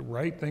plan the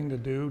right thing to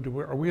do?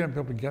 Are we going to be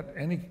able to get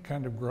any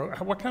kind of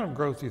growth? What kind of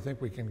growth do you think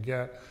we can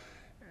get?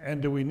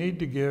 And do we need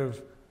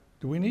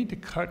to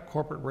cut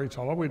corporate rates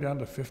all the way down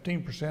to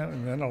 15%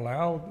 and then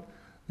allow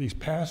these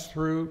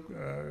pass-through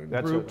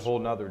That's groups? a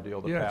whole other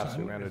deal, the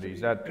pass-through entities.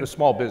 That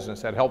small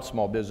business, that helps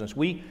small business.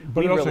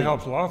 But it also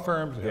helps law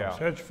firms, it helps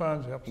hedge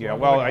funds, it helps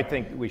I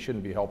think we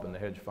shouldn't be helping the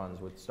hedge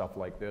funds with stuff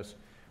like this.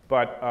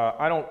 But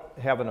I don't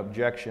have an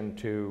objection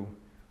to,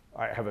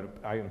 I am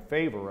in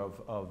favor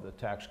of the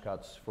tax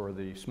cuts for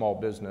the small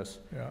business.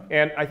 Yeah.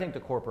 And I think the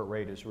corporate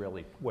rate is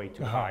really way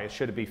too high.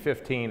 Should it be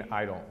 15?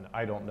 I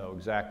don't know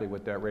exactly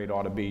what that rate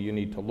ought to be. You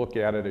need to look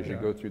at it as you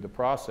go through the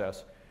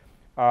process.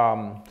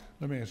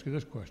 Let me ask you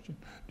this question.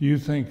 Do you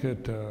think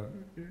that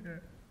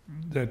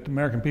that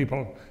American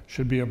people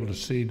should be able to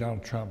see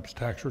Donald Trump's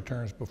tax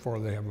returns before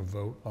they have a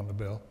vote on the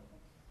bill?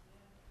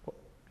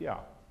 Yeah.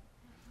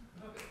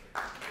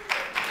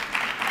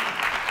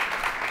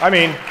 I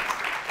mean,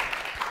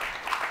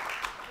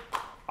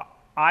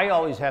 I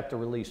always have to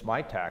release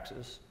my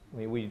taxes,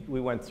 We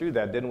went through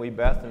that, didn't we,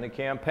 Beth, in the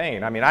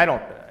campaign? I mean,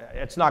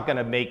 it's not going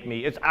to make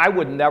me, I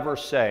would never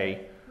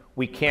say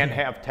we can't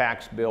have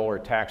tax bill or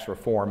tax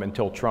reform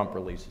until Trump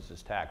releases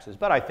his taxes,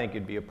 but I think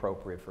it'd be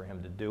appropriate for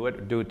him to do it,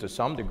 or do it to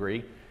some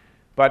degree.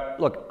 But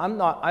look,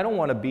 I don't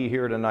want to be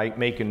here tonight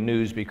making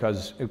news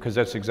because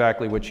that's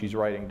exactly what she's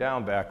writing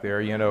down back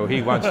there. You know,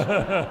 he wants,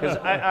 because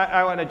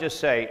I want to just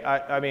say,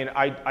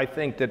 I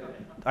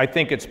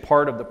think it's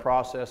part of the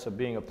process of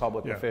being a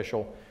public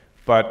official,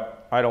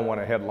 but I don't want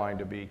a headline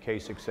to be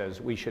Kasich says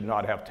we should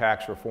not have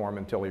tax reform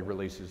until he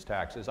releases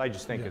taxes. I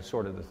just think it's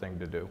sort of the thing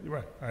to do.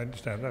 Right, I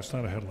understand. That's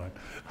not a headline.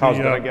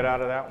 Did I get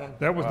out of that one?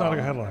 That was not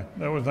a headline.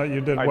 That was not.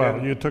 You did I well.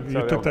 didn't. You took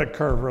So that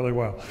curve really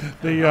well.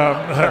 But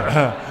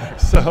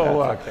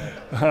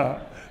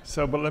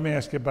let me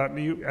ask you about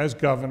you as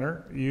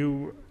governor.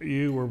 You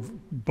were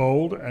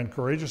bold and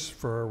courageous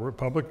for a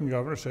Republican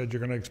governor. Said you're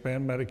going to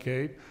expand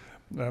Medicaid.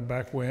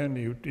 Back when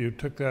you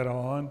took that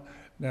on.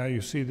 Now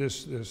you see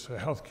this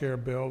health care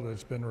bill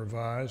that's been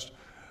revised,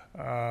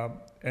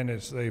 and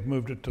they've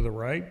moved it to the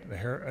right.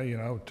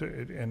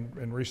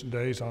 In recent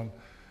days I'm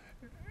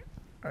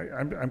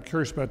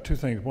curious about two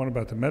things. One,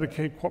 about the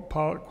Medicaid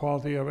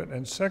quality of it,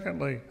 and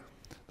secondly,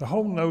 the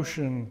whole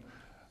notion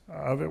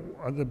of it,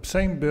 the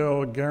same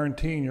bill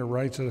guaranteeing your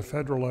rights at a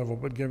federal level,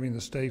 but giving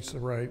the states the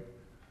right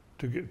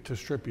to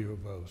strip you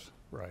of those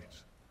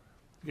rights,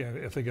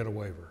 if they get a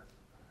waiver.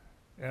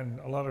 And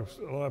a lot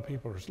of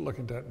people are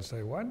looking at that and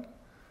say, what?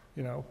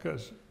 You know,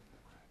 because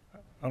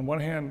on one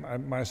hand,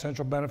 my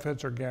essential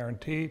benefits are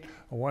guaranteed.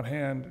 On one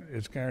hand,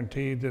 it's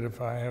guaranteed that if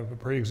I have a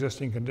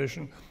pre-existing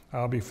condition,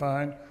 I'll be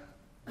fine.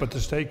 But the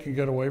state can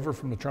get a waiver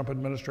from the Trump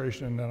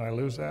administration, and then I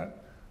lose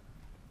that.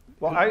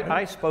 Well,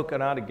 I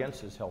spoken out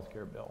against this health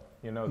care bill.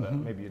 You know that.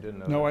 Maybe you didn't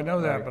know that. No, I know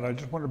that, but I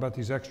just wonder about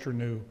these extra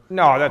new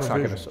No, that's not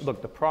provisions. going to.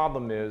 Look, the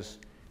problem is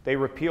they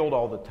repealed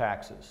all the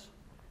taxes.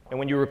 And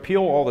when you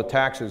repeal all the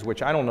taxes,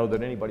 which I don't know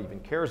that anybody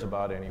even cares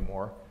about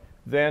anymore,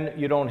 then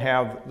you don't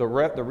have the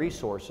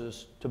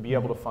resources to be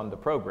able to fund the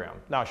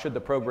program. Now, should the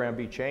program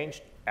be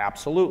changed?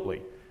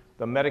 Absolutely.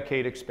 The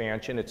Medicaid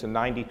expansion, it's a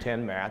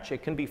 90-10 match.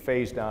 It can be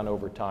phased down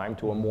over time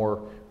to a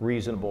more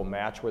reasonable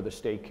match where the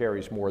state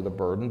carries more of the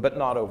burden, but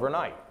not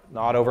overnight.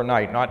 Not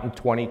overnight, not in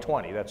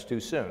 2020. That's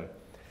too soon.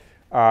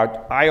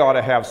 I ought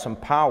to have some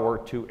power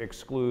to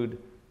exclude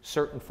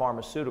certain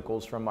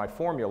pharmaceuticals from my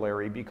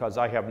formulary because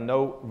I have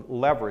no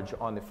leverage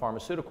on the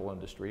pharmaceutical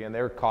industry and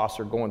their costs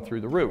are going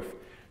through the roof.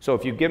 So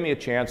if you give me a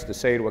chance to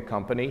say to a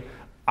company,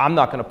 I'm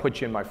not going to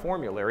put you in my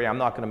formulary, I'm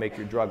not going to make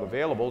your drug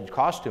available, it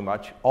costs too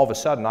much, all of a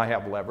sudden I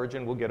have leverage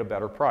and we'll get a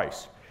better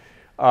price.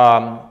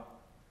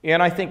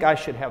 And I think I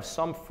should have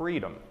some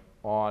freedom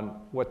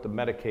on what the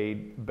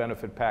Medicaid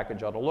benefit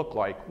package ought to look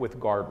like with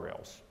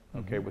guardrails.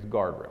 Okay, with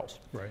guardrails.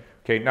 Right.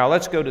 Okay, now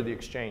let's go to the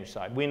exchange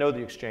side. We know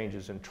the exchange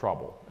is in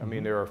trouble. I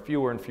mean, there are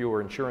fewer and fewer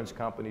insurance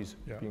companies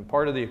being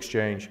part of the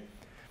exchange,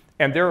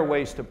 and there are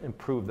ways to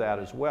improve that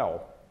as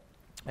well.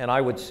 And I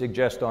would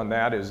suggest on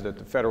that is that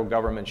the federal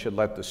government should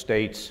let the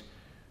states,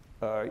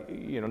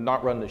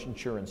 not run the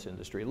insurance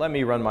industry. Let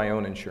me run my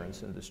own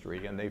insurance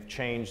industry, and they've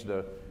changed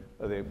the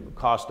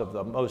cost of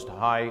the most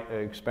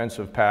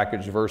expensive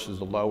package versus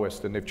the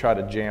lowest, and they've tried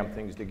to jam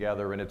things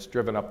together, and it's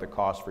driven up the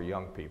cost for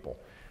young people.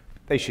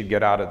 They should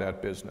get out of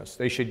that business.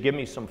 They should give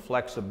me some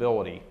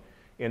flexibility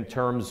in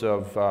terms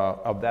of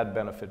that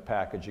benefit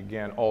package,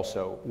 again,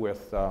 also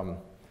with some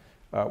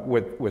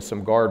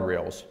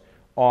guardrails.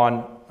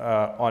 On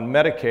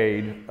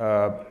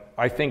Medicaid,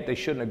 I think they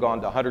shouldn't have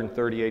gone to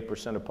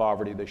 138% of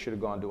poverty. They should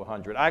have gone to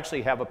 100. I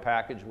actually have a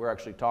package. We're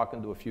actually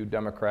talking to a few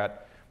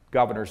Democrat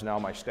governors now,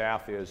 my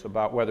staff is,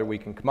 about whether we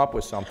can come up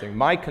with something.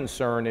 My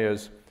concern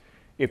is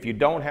if you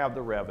don't have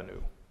the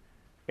revenue,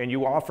 and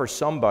you offer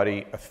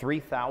somebody a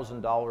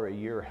 $3,000 a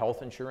year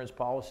health insurance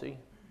policy,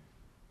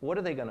 what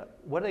are they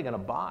gonna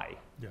buy?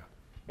 Yeah.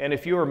 And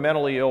if you're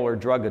mentally ill or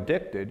drug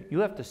addicted, you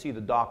have to see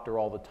the doctor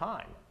all the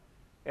time.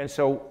 And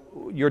so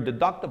your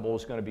deductible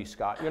is gonna be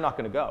you're not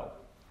gonna go.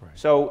 Right.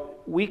 So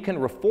we can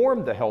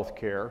reform the health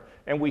care,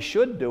 and we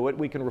should do it.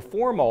 We can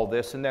reform all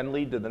this and then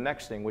lead to the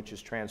next thing, which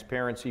is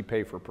transparency,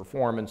 pay for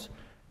performance,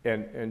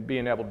 and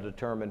being able to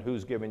determine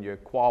who's giving you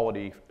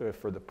quality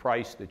for the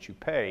price that you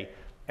pay.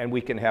 And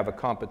we can have a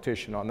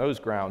competition on those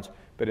grounds.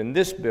 But in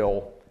this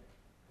bill,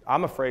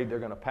 I'm afraid they're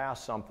going to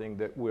pass something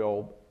that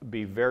will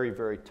be very,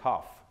 very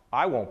tough.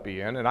 I won't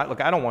be in, and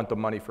I don't want the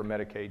money for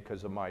Medicaid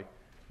because of my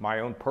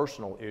own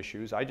personal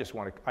issues. I just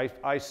want to,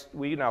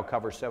 we now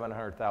cover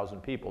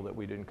 700,000 people that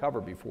we didn't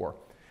cover before.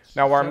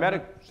 Now our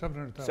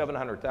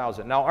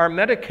 700,000. Now our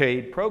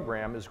Medicaid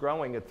program is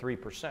growing at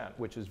 3%,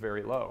 which is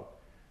very low.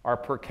 Our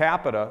per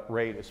capita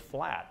rate is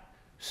flat.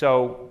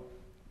 So,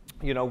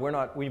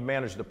 we've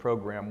managed the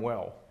program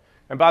well.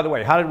 And by the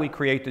way, how did we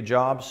create the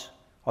jobs?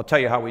 I'll tell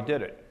you how we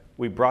did it.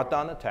 We brought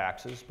down the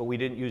taxes, but we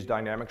didn't use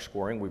dynamic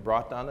scoring. We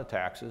brought down the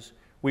taxes.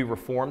 We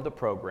reformed the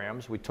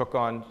programs. We took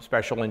on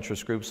special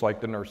interest groups like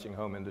the nursing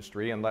home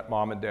industry and let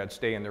mom and dad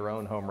stay in their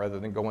own home rather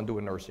than go into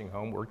a nursing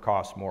home where it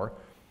costs more.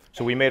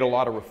 So we made a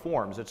lot of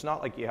reforms. It's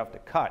not like you have to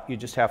cut, you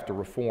just have to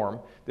reform.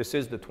 This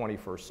is the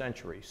 21st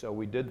century, so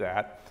we did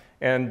that.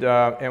 And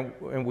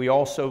we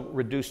also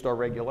reduced our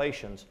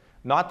regulations,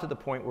 not to the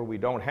point where we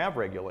don't have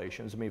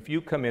regulations. I mean, if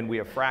you come in, we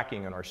have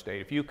fracking in our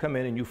state. If you come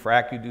in and you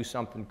frack, you do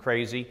something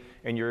crazy,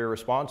 and you're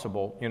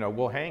irresponsible, you know,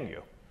 we'll hang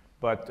you.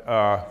 But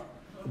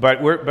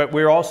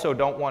we also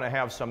don't want to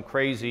have some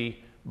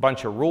crazy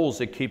bunch of rules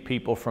that keep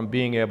people from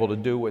being able to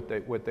do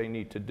what they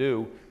need to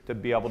do to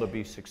be able to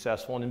be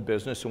successful in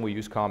business, and we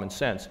use common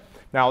sense.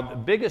 Now, the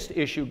biggest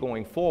issue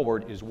going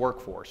forward is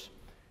workforce.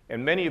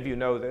 And many of you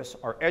know this,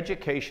 our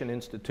education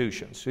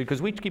institutions,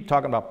 because we keep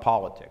talking about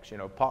politics, you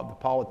know, the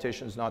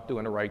politicians not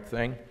doing the right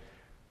thing.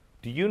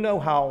 Do you know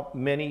how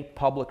many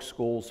public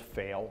schools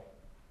fail?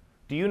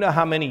 Do you know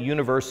how many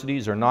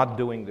universities are not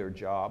doing their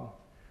job?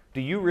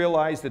 Do you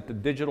realize that the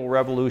digital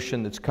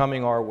revolution that's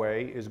coming our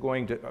way is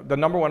going to, the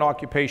 #1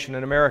 occupation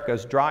in America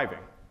is driving.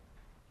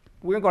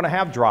 We're going to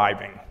have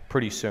driving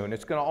pretty soon.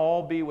 It's going to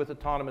all be with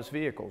autonomous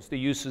vehicles. The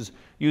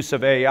use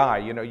of AI,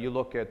 you know, you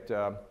look at,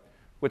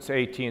 what's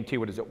AT&T,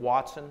 what is it,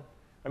 Watson?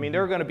 I mean,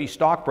 there are going to be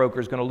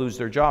stockbrokers going to lose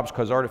their jobs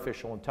because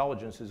artificial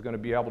intelligence is going to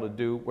be able to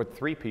do what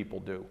 3 people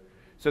do.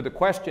 So the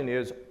question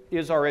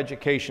is our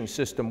education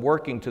system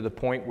working to the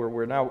point where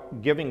we're now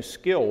giving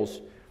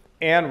skills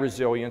and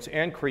resilience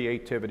and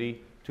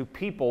creativity to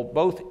people,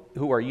 both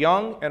who are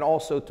young and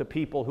also to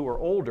people who are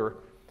older,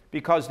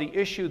 because the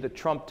issue that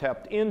Trump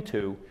tapped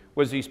into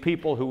was these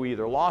people who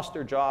either lost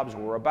their jobs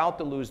or were about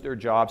to lose their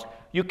jobs.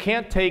 You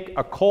can't take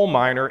a coal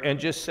miner and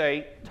just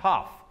say,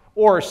 tough,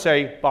 or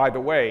say, by the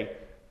way,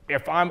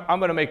 if I'm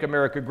going to make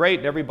America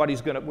great and we're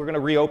going to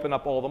reopen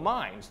up all the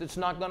mines. It's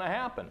not going to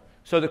happen.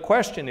 So the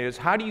question is,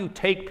 how do you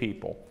take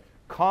people,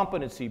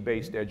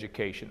 competency-based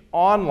education,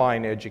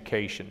 online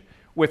education,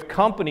 with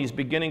companies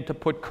beginning to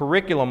put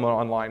curriculum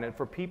online, and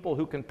for people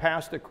who can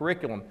pass the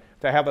curriculum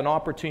to have an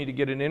opportunity to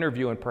get an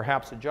interview and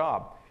perhaps a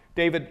job.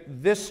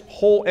 David, this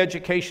whole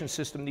education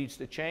system needs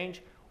to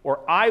change,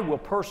 or I will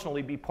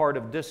personally be part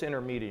of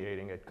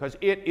disintermediating it, because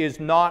it is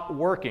not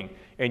working.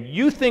 And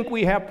you think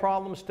we have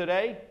problems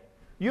today?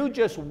 You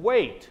just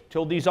wait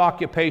till these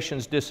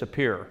occupations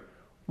disappear.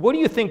 What do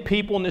you think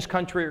people in this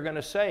country are going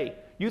to say?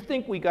 You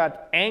think we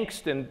got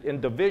angst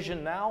and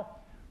division now?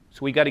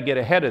 So we got to get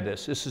ahead of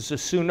this. This is a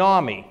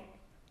tsunami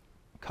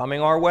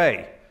coming our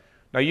way.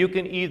 Now you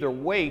can either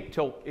wait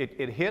till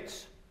it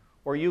hits,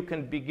 or you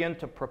can begin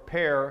to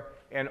prepare,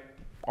 and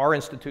our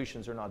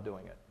institutions are not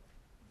doing it.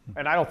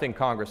 And I don't think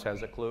Congress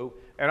has a clue,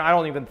 and I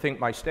don't even think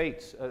my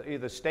states,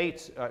 the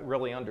states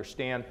really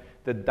understand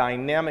the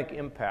dynamic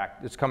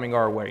impact that's coming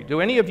our way.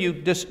 Do any of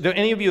you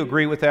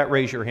agree with that?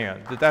 Raise your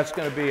hand. That that's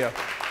going to be a...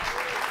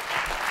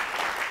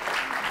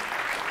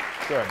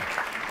 Good.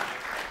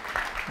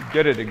 You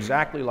did it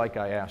exactly like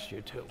I asked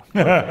you to.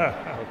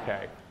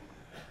 Okay.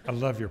 I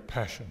love your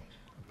passion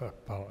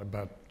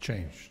about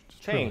change.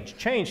 Change.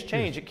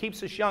 It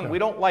keeps us young. Yeah. We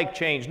don't like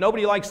change.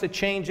 Nobody likes to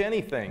change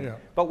anything. Yeah.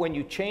 But when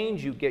you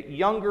change, you get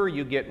younger,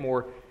 you get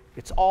more.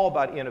 It's all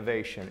about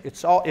innovation. It's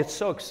so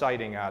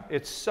exciting out.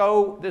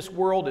 This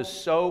world is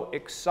so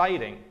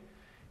exciting.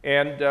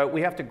 And we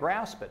have to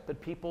grasp it.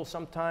 But people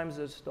sometimes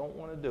just don't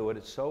want to do it.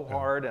 It's so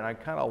hard, and I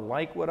kind of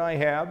like what I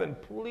have,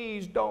 and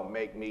please don't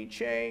make me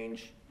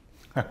change.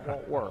 It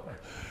won't work.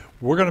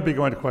 We're going to be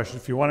going to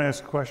questions. If you want to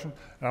ask a question,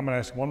 and I'm going to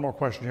ask one more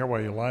question here while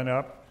you line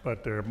up,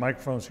 but there are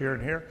microphones here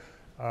and here,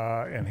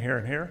 and here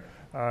and here,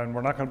 and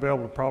we're not going to be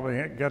able to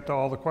probably get to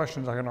all the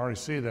questions. I can already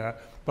see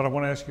that, but I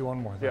want to ask you one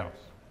more thing.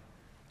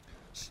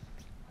 Yes.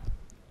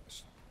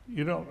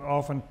 You don't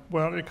often,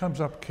 well, it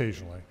comes up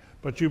occasionally,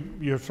 but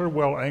you're sort of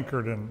well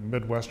anchored in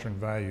Midwestern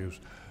values.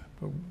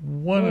 But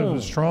one of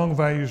the strong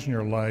values in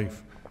your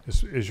life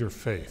is your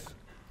faith.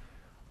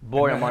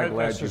 Boy, am I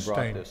glad you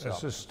brought this up. That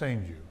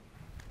sustained you.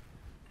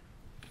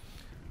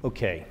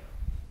 Okay.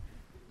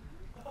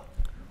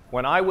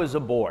 When I was a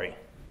boy,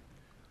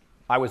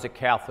 I was a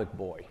Catholic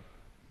boy.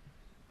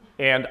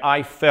 And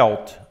I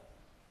felt,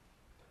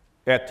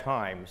 at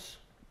times,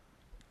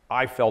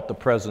 the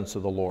presence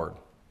of the Lord.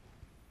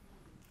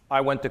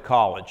 I went to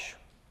college.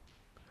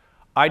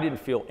 I didn't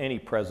feel any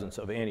presence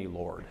of any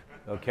Lord,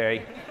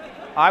 okay?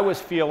 I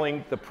was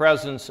feeling the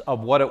presence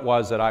of what it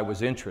was that I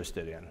was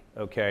interested in,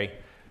 okay?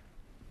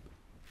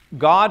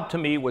 God to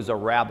me was a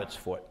rabbit's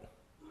foot.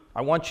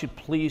 I want you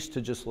please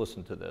to just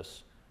listen to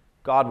this.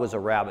 God was a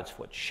rabbit's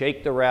foot.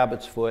 Shake the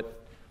rabbit's foot.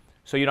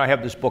 So, I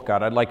have this book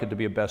out. I'd like it to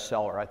be a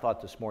bestseller. I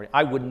thought this morning,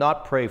 I would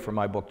not pray for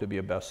my book to be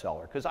a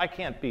bestseller, because I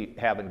can't be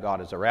having God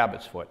as a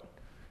rabbit's foot.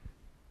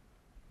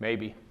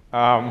 Maybe.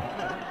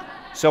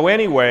 So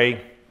anyway,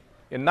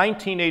 in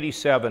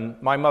 1987,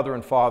 my mother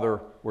and father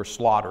were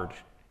slaughtered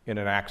in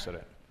an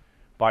accident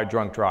by a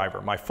drunk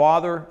driver. My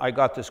father, I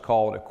got this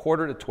call at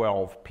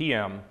 11:45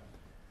 p.m.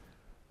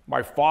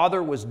 My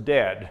father was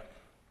dead,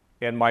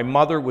 and my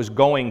mother was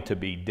going to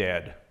be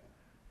dead.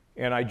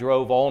 And I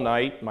drove all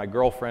night. My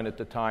girlfriend at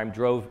the time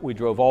we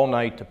drove all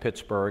night to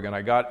Pittsburgh, and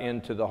I got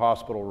into the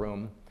hospital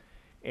room,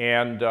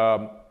 and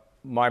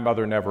my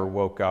mother never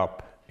woke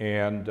up.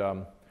 And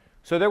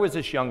so there was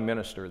this young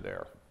minister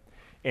there.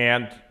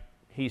 And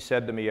he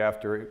said to me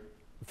the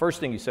first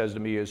thing he says to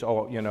me is,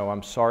 oh, you know,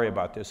 I'm sorry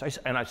about this.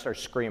 And I start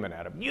screaming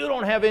at him, you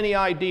don't have any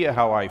idea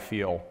how I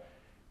feel.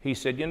 He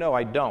said, you know,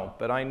 I don't,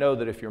 but I know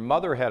that if your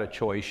mother had a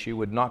choice, she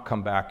would not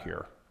come back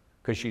here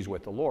because she's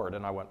with the Lord.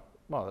 And I went,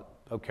 well,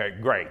 okay,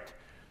 great.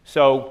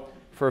 So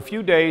for a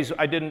few days,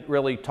 I didn't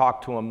really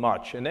talk to him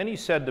much. And then he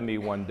said to me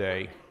one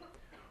day,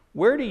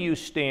 where do you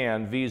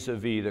stand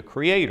vis-a-vis the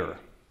Creator?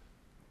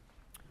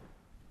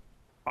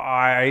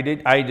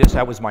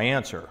 That was my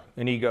answer.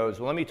 And he goes,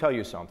 well, let me tell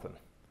you something.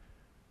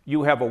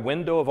 You have a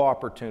window of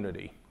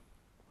opportunity,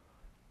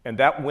 and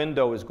that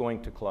window is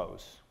going to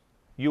close.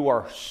 You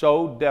are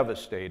so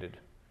devastated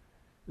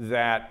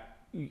that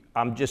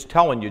I'm just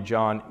telling you,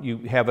 John, you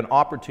have an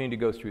opportunity to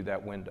go through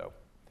that window.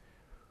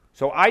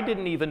 So I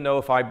didn't even know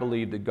if I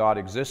believed that God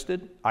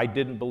existed. I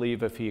didn't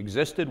believe if he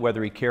existed,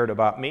 whether he cared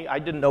about me. I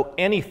didn't know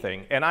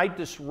anything. And I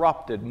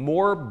disrupted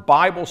more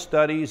Bible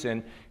studies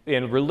and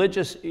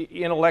religious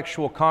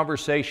intellectual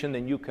conversation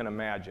than you can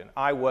imagine.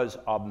 I was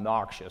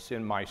obnoxious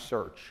in my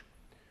search.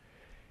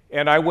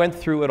 And I went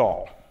through it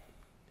all.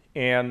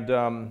 And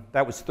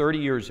that was 30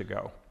 years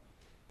ago.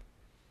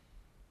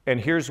 And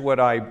here's what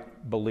I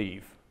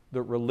believe.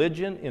 The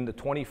religion in the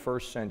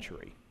 21st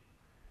century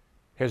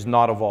has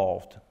not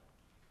evolved.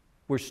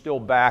 We're still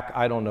back,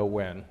 I don't know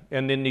when.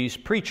 And then these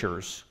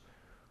preachers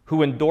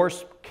who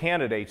endorse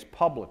candidates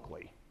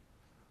publicly,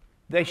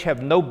 they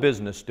have no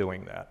business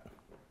doing that.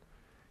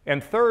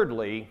 And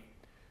thirdly,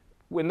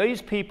 when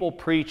these people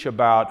preach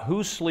about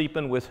who's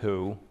sleeping with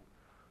who,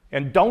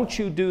 and don't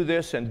you do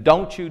this and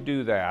don't you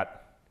do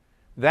that,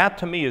 that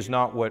to me is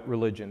not what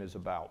religion is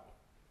about.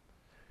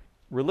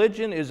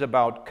 Religion is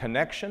about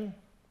connection.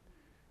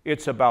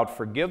 It's about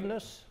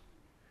forgiveness.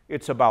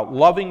 It's about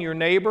loving your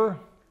neighbor.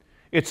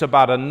 It's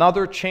about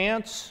another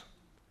chance.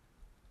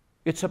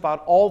 It's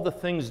about all the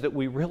things that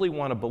we really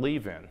want to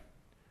believe in.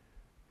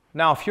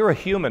 Now, if you're a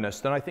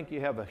humanist, and I think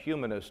you have a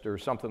humanist or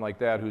something like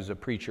that who's a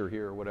preacher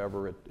here or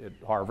whatever at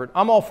Harvard,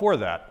 I'm all for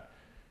that.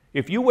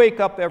 If you wake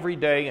up every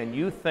day and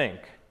you think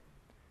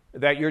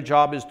that your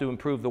job is to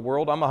improve the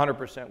world, I'm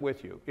 100%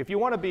 with you. If you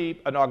want to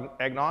be an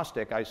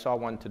agnostic, I saw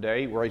one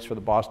today, writes for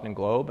the Boston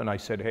Globe, and I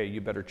said, hey,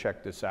 you better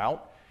check this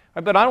out.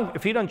 But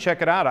if he doesn't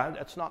check it out,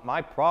 that's not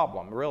my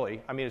problem,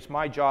 really. I mean, it's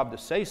my job to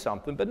say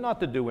something, but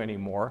not to do any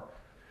more.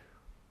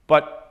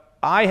 But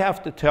I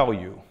have to tell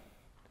you,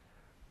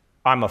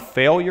 I'm a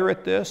failure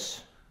at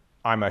this.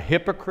 I'm a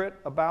hypocrite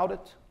about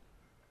it.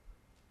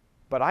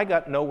 But I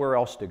got nowhere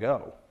else to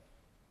go.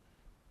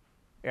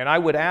 And I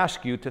would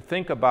ask you to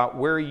think about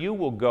where you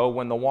will go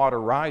when the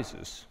water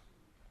rises.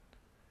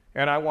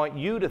 And I want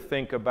you to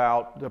think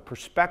about the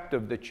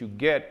perspective that you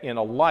get in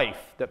a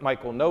life that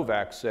Michael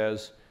Novak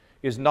says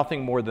is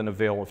nothing more than a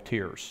veil of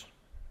tears.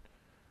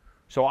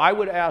 So I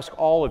would ask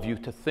all of you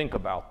to think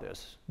about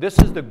this. This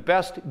is the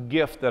best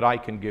gift that I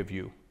can give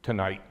you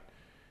tonight,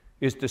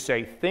 is to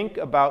say, think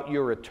about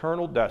your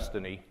eternal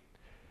destiny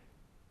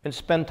and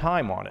spend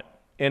time on it.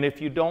 And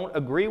if you don't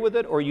agree with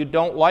it or you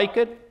don't like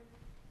it,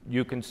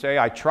 you can say,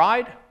 I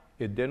tried,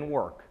 it didn't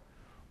work.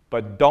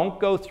 But don't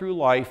go through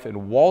life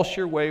and waltz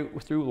your way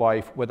through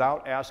life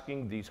without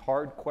asking these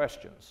hard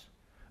questions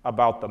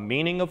about the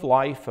meaning of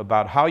life,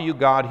 about how you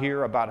got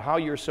here, about how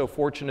you're so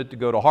fortunate to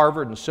go to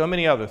Harvard and so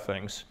many other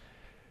things.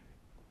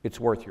 It's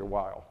worth your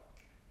while.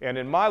 And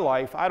in my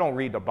life, I don't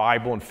read the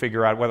Bible and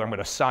figure out whether I'm going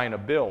to sign a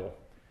bill.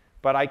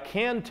 But I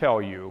can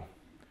tell you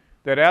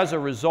that as a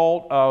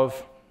result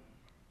of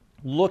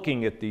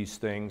looking at these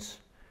things,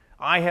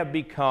 I have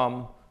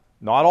become,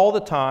 not all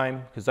the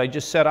time, because I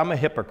just said I'm a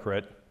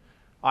hypocrite,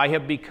 I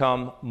have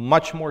become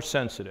much more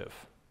sensitive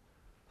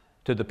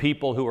to the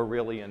people who are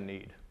really in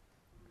need.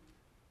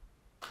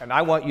 And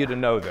I want you to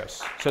know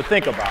this. So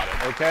think about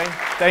it, okay?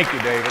 Thank you,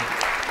 David.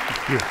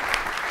 Thank you.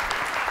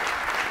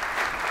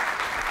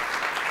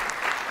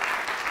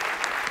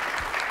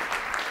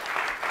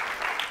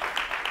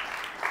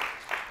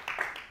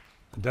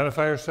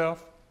 Identify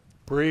yourself,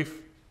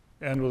 brief,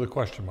 end with a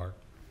question mark,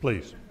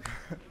 please.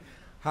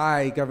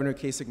 Hi, Governor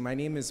Kasich. My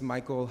name is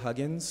Michael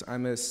Huggins.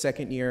 I'm a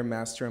second-year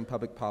Master in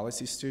Public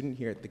Policy student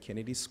here at the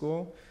Kennedy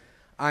School.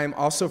 I'm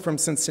also from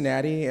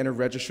Cincinnati and a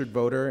registered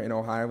voter in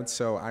Ohio,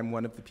 so I'm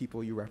one of the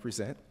people you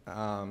represent.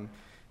 And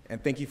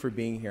thank you for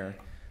being here.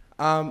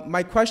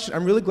 My question,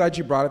 I'm really glad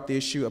you brought up the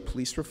issue of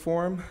police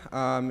reform.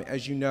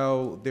 As you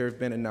know, there have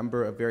been a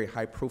number of very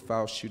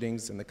high-profile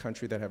shootings in the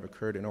country that have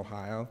occurred in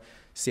Ohio.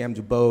 Sam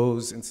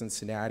DuBose in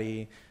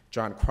Cincinnati,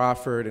 John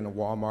Crawford in a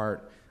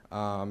Walmart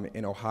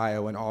in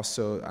Ohio, and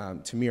also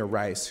Tamir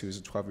Rice, who's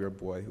a 12-year-old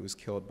boy who was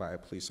killed by a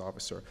police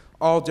officer.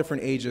 All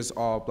different ages,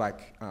 all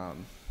black.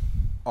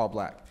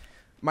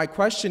 My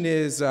question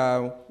is,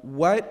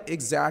 what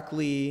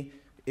exactly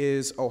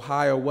is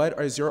Ohio, what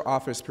is your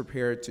office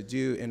prepared to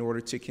do in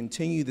order to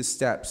continue the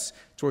steps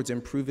towards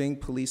improving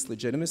police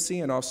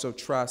legitimacy and also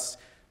trust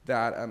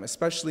that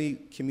especially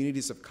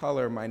communities of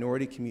color,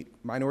 minority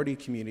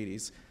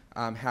communities,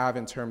 have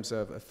in terms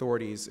of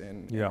authorities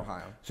in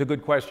Ohio? It's a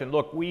good question.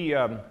 Look,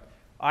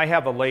 I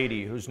have a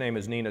lady whose name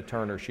is Nina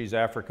Turner. She's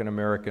African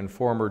American,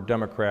 former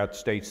Democrat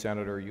state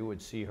senator. You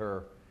would see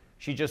her.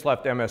 She just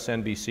left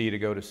MSNBC to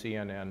go to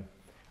CNN.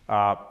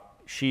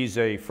 She's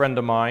a friend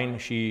of mine.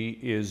 She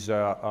is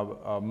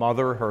a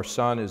mother. Her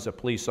son is a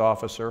police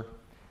officer.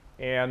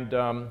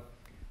 And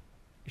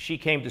she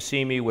came to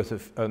see me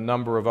with a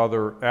number of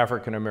other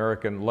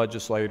African-American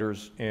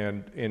legislators,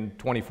 and in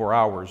 24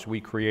 hours,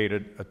 we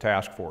created a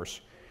task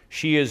force.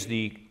 She is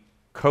the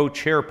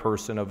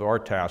co-chairperson of our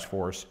task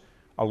force,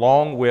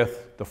 along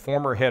with the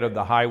former head of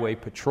the Highway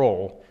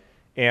Patrol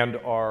and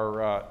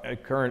our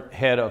current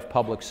head of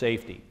public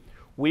safety.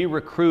 We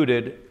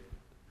recruited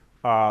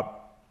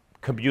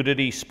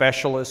community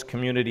specialists,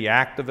 community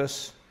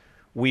activists.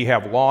 We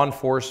have law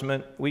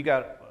enforcement.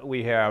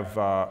 We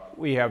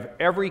have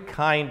every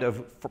kind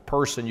of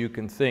person you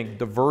can think,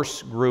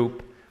 diverse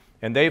group,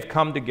 and they've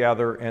come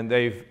together and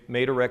they've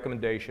made a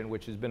recommendation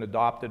which has been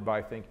adopted by,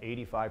 I think,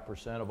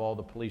 85% of all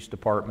the police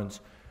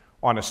departments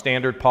on a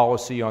standard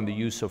policy on the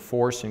use of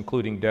force,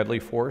 including deadly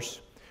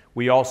force.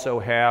 We also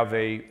have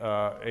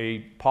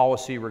a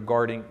policy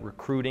regarding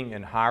recruiting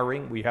and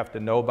hiring. We have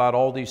to know about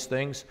all these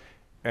things.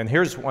 And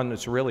here's one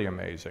that's really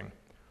amazing.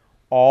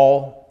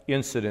 All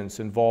incidents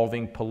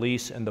involving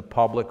police and the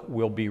public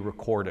will be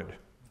recorded,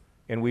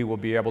 and we will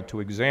be able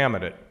to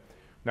examine it.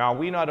 Now,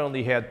 we not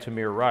only had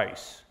Tamir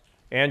Rice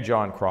and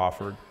John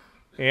Crawford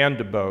and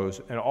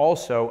DuBose, and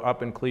also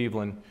up in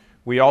Cleveland,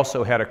 we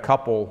also had a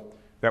couple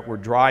that were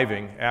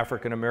driving,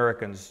 African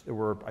Americans. There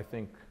were, I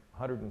think,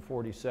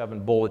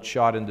 147 bullets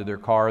shot into their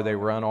car. They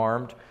were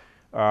unarmed.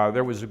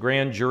 There was a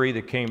grand jury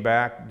that came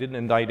back, didn't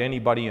indict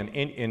anybody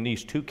in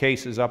these two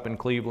cases up in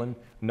Cleveland,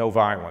 no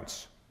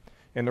violence.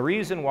 And the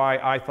reason why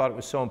I thought it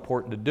was so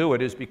important to do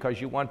it is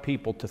because you want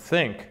people to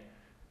think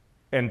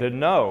and to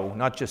know,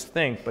 not just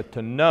think, but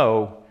to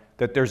know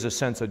that there's a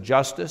sense of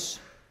justice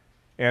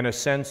and a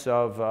sense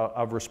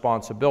of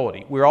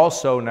responsibility. We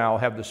also now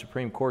have the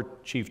Supreme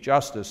Court Chief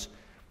Justice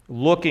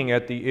looking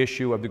at the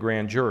issue of the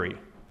grand jury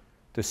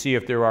to see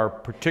if there are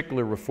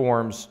particular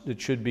reforms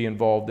that should be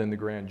involved in the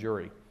grand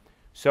jury.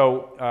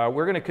 So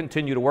we're going to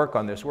continue to work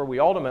on this. Where we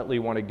ultimately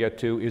want to get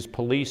to is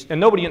police, and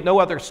no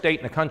other state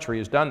in the country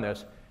has done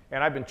this.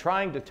 And I've been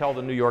trying to tell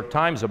the New York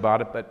Times about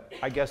it, but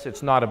I guess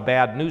it's not a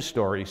bad news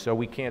story, so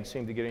we can't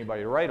seem to get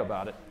anybody to write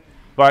about it.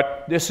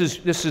 But this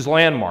is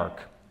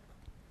landmark.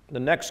 The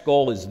next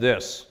goal is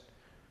this.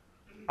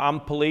 I'm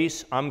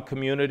police, I'm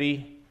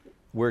community,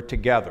 we're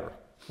together,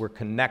 we're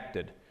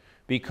connected,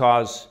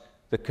 because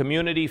the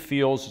community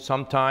feels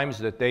sometimes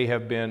that they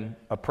have been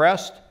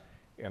oppressed,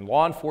 and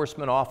law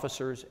enforcement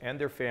officers and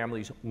their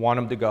families want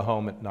them to go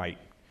home at night.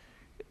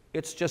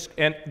 It's just,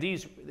 and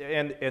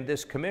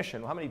this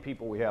commission, how many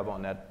people we have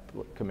on that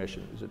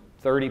commission? Is it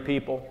 30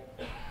 people?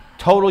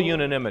 Total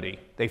unanimity.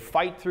 They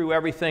fight through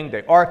everything.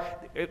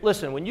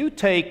 Listen, when you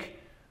take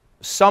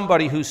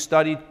somebody who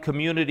studied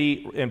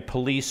community and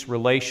police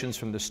relations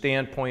from the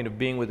standpoint of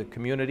being with a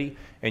community,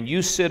 and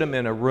you sit them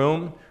in a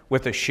room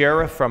with a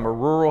sheriff from a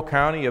rural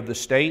county of the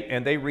state,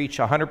 and they reach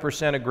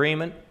 100%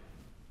 agreement,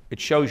 it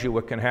shows you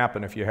what can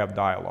happen if you have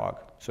dialogue.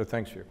 So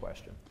thanks for your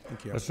question.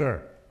 Thank you. Yes,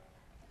 sir.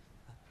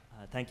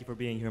 Thank you for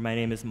being here. My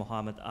name is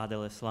Mohammed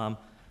Adil Islam.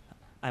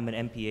 I'm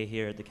an MPA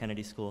here at the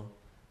Kennedy School.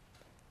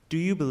 Do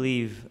you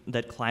believe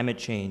that climate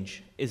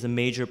change is a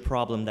major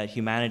problem that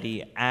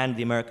humanity and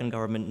the American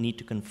government need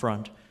to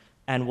confront?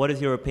 And what is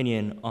your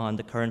opinion on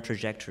the current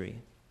trajectory?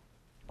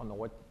 On the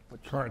what?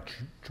 Current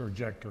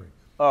trajectory.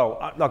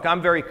 Oh, look,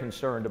 I'm very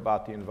concerned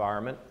about the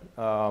environment.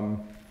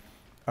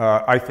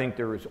 I think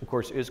there is, of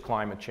course,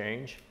 climate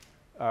change.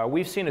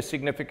 We've seen a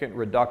significant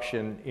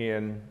reduction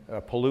in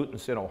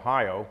pollutants in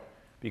Ohio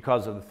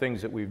because of the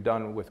things that we've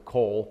done with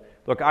coal.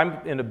 Look,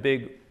 I'm in a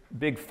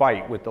big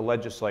fight with the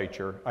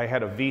legislature. I had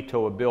to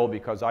veto a bill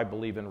because I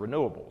believe in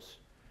renewables.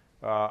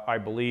 I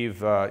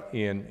believe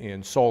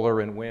in solar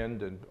and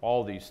wind and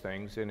all these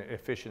things, in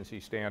efficiency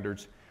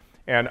standards.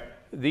 And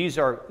these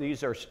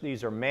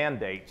are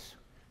mandates.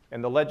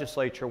 And the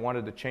legislature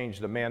wanted to change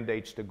the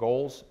mandates to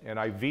goals, and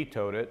I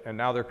vetoed it, and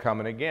now they're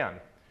coming again.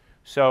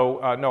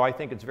 So, no, I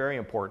think it's very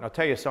important. I'll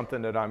tell you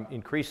something that I'm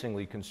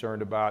increasingly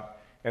concerned about,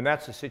 and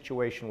that's the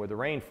situation with the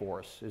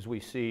rainforests, as we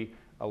see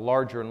a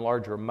larger and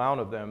larger amount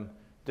of them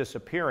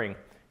disappearing.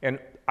 And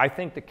I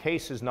think the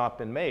case has not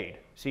been made.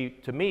 See,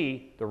 to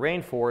me, the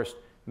rainforest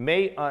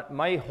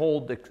may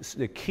hold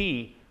the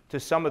key to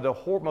some of the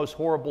most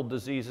horrible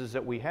diseases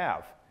that we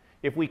have,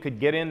 if we could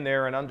get in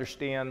there and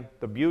understand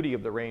the beauty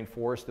of the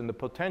rainforest and the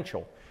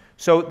potential.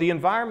 So the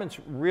environment's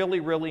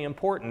really, really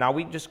important. Now,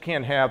 we just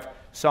can't have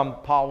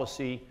some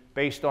policy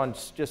based on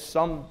just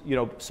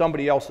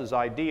somebody else's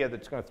idea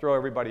that's going to throw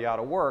everybody out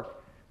of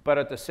work, but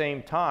at the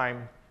same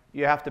time,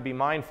 you have to be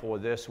mindful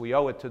of this. We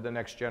owe it to the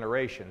next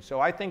generation. So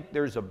I think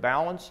there's a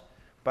balance,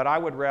 but I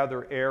would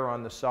rather err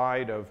on the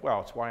side of,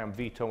 well, it's why I'm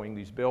vetoing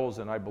these bills,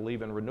 and I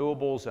believe in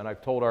renewables, and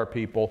I've told our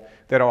people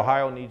that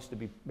Ohio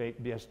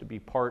has to be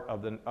part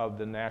of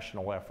the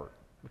national effort.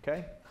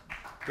 Okay?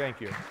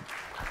 Thank you.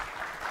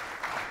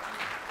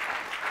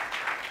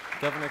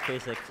 Governor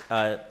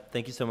Kasich,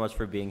 thank you so much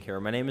for being here.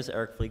 My name is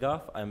Eric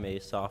Fleegoff. I'm a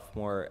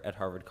sophomore at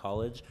Harvard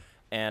College,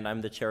 and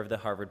I'm the chair of the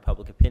Harvard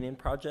Public Opinion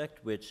Project,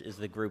 which is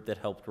the group that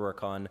helped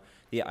work on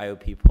the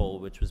IOP poll,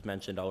 which was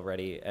mentioned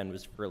already and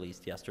was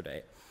released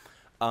yesterday.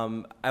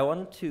 I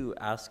wanted to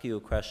ask you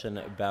a question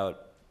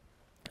about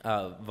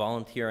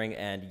volunteering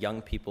and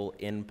young people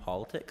in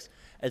politics.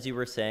 As you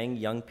were saying,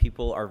 young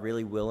people are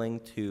really willing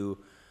to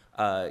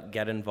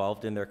get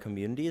involved in their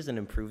communities and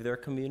improve their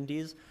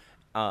communities,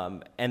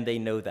 and they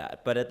know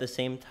that. But at the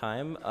same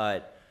time,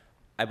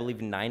 I believe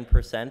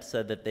 9%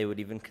 said that they would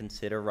even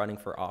consider running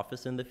for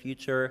office in the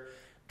future.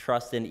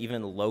 Trust in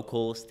even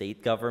local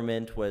state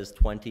government was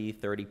 20,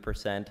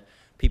 30%.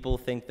 People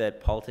think that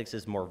politics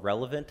is more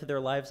relevant to their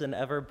lives than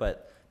ever,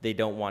 but they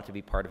don't want to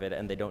be part of it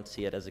and they don't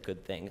see it as a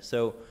good thing.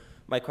 So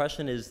my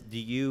question is, do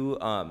you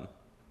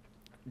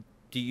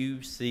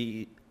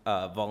see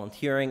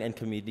volunteering and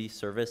community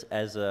service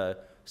as a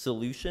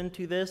solution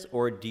to this,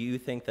 or do you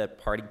think that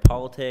party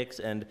politics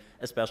and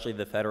especially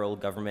the federal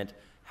government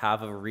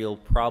have a real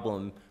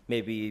problem,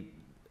 maybe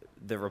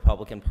the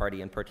Republican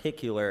Party in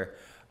particular,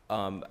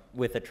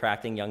 with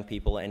attracting young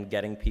people and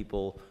getting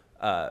people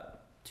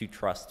to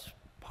trust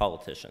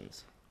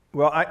politicians?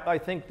 Well, I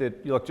think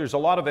that, look, there's a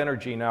lot of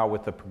energy now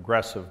with the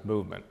progressive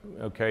movement,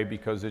 okay,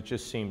 because it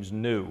just seems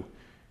new.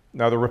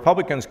 Now, the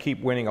Republicans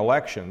keep winning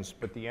elections,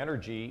 but the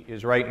energy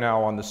is right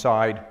now on the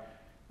side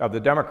of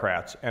the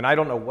Democrats. And I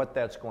don't know what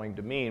that's going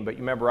to mean, but you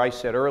remember I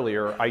said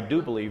earlier, I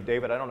do believe,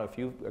 David, I don't know if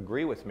you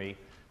agree with me,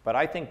 but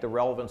I think the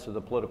relevance of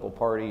the political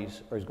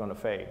parties is going to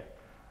fade.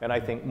 And I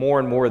think more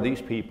and more of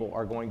these people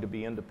are going to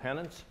be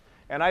independents.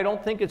 And I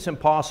don't think it's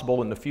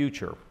impossible in the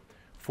future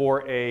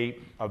for a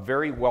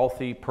very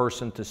wealthy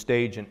person to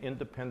stage an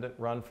independent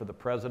run for the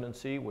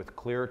presidency with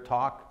clear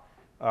talk,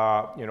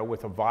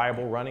 with a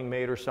viable running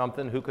mate or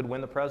something who could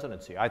win the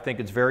presidency. I think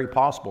it's very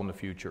possible in the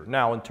future.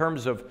 Now, in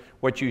terms of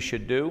what you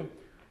should do,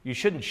 you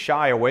shouldn't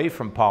shy away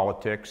from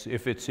politics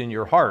if it's in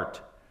your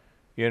heart,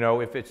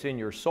 if it's in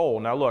your soul.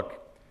 Now, look,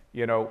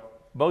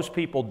 most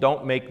people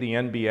don't make the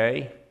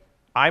NBA.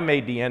 I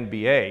made the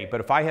NBA,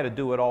 but if I had to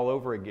do it all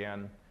over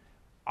again,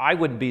 I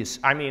wouldn't be,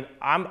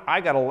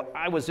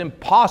 I was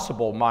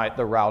impossible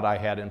the route I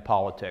had in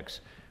politics.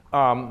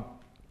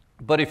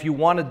 But if you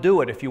want to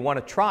do it, if you want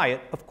to try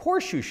it, of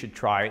course you should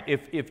try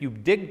it. If you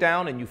dig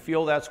down and you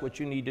feel that's what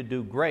you need to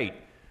do, great.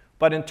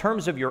 But in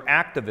terms of your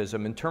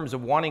activism, in terms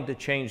of wanting to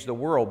change the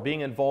world,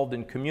 being involved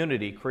in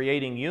community,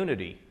 creating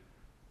unity,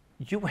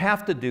 you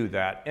have to do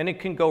that. And it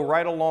can go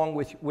right along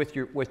with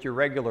your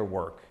regular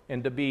work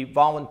and to be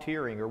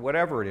volunteering or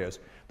whatever it is.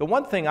 The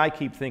one thing I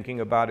keep thinking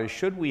about is,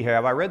 should we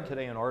have, I read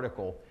today an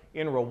article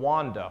in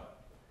Rwanda,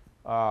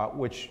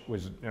 which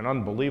was an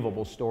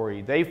unbelievable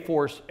story. They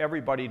force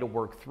everybody to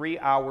work 3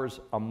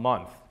 hours a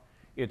month.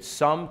 It's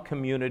some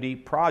community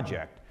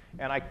project.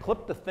 And I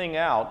clipped the thing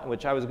out,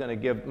 which I was going to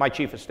give my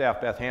chief of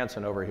staff, Beth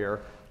Hansen, over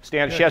here. She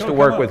has to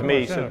work with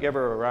me, so give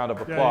her a round of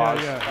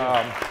applause.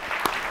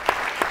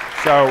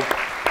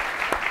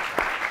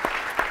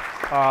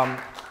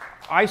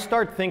 I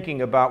start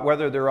thinking about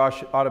whether there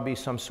ought to be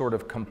some sort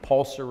of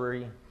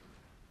compulsory,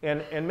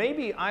 and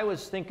maybe I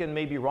was thinking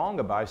maybe wrong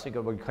about it. I was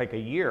thinking like a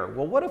year.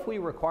 Well, what if we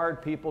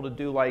required people to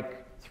do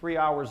like 3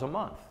 hours a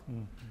month?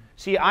 Mm-hmm.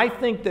 See, I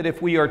think that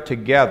if we are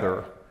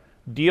together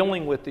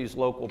dealing with these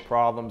local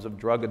problems of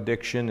drug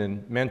addiction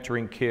and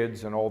mentoring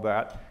kids and all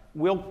that,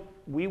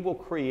 we will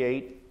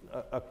create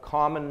a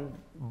common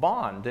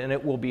bond, and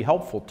it will be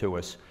helpful to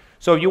us.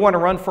 So you want to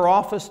run for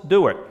office?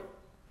 Do it.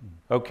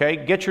 Okay?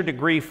 Get your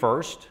degree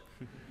first.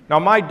 Now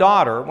my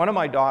daughter, one of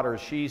my daughters,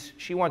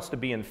 she wants to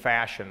be in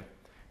fashion.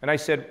 And I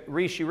said,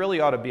 Reese, you really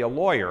ought to be a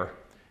lawyer.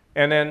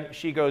 And then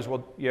she goes,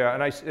 well, yeah.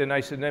 And I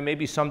said, then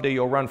maybe someday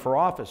you'll run for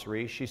office,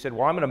 Reese. She said,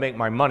 well, I'm going to make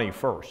my money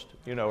first.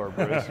 You know her,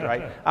 Bruce,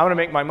 right? I'm going to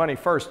make my money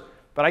first.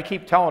 But I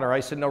keep telling her, I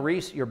said, no,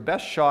 Reese, your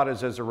best shot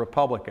is as a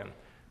Republican.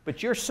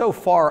 But you're so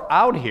far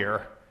out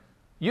here,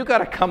 you got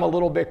to come a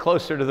little bit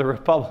closer to the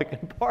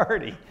Republican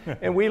Party.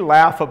 And we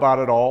laugh about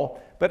it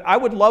all. But I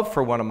would love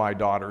for one of my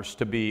daughters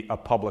to be a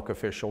public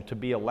official, to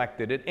be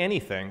elected at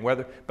anything.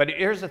 But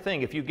here's the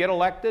thing, if you get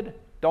elected,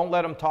 don't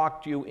let them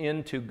talk you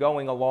into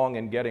going along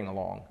and getting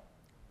along.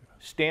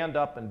 Stand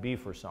up and be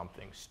for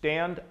something.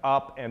 Stand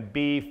up and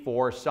be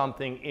for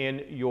something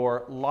in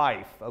your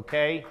life,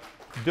 okay?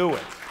 Do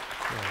it.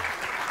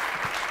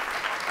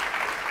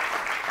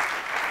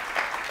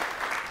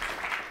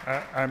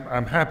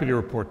 I'm happy to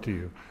report to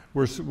you.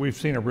 We've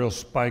seen a real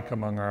spike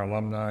among our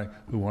alumni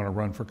who want to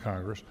run for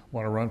Congress,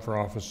 want to run for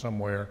office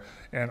somewhere,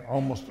 and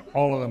almost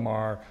all of them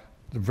are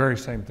the very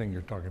same thing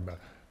you're talking about.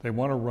 They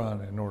want to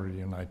run in order to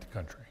unite the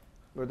country.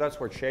 Well, that's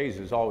what Shays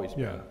has always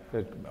been,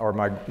 or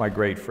my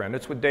great friend.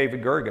 It's with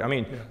David Gergen. I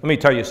mean, let me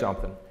tell you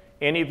something.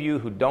 Any of you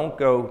who don't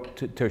go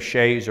to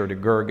Shays or to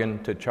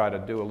Gergen to try to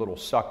do a little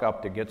suck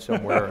up to get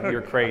somewhere,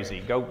 you're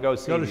crazy. Go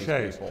see these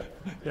people.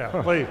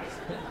 Yeah, please.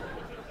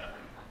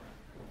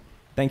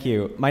 Thank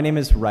you. My name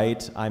is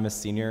Wright. I'm a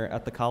senior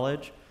at the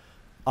college.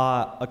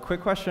 A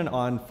quick question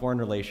on foreign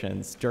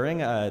relations.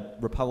 During a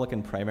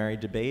Republican primary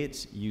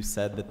debate, you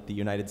said that the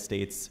United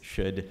States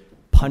should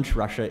punch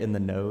Russia in the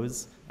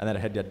nose and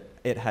that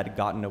it had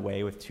gotten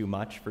away with too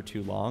much for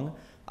too long.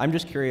 I'm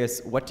just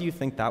curious, what do you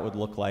think that would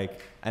look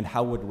like, and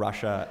how would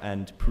Russia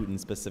and Putin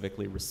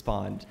specifically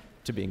respond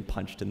to being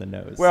punched in the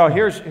nose? Well,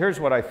 here's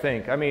what I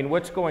think. I mean,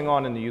 what's going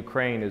on in the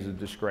Ukraine is a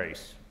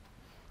disgrace.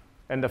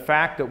 And the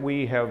fact that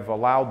we have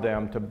allowed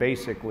them to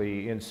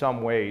basically, in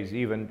some ways,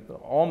 even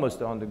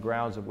almost on the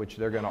grounds of which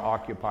they're going to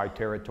occupy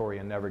territory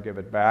and never give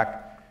it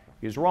back,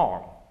 is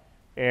wrong.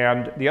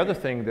 And the other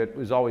thing that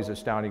was always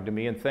astounding to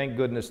me, and thank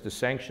goodness the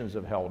sanctions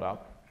have held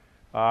up,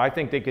 I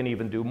think they can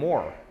even do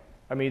more.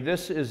 I mean,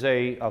 this is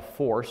a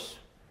force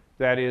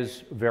that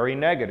is very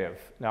negative.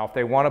 Now, if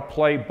they want to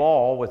play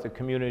ball with the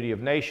community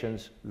of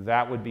nations,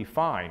 that would be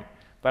fine.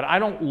 But I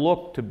don't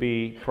look to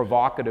be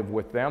provocative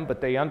with them, but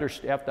they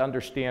have to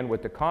understand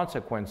what the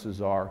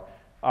consequences are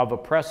of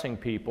oppressing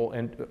people.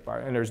 And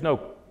there's no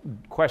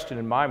question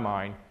in my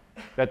mind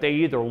that they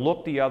either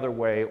looked the other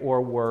way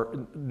or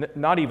were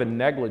not even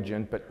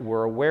negligent, but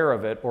were aware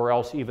of it, or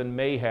else even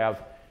may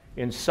have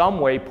in some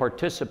way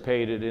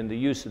participated in the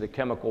use of the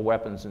chemical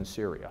weapons in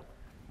Syria.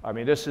 I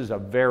mean, this is a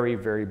very,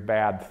 very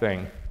bad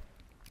thing.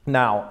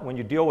 Now, when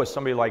you deal with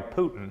somebody like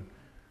Putin,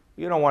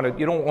 you don't want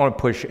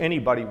to push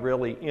anybody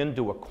really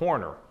into a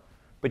corner,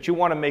 but you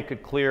want to make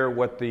it clear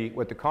what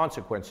the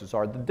consequences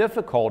are. The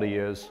difficulty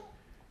is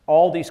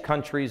all these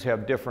countries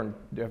have different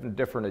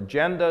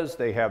agendas,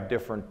 they have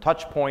different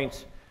touch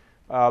points,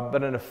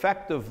 but an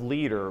effective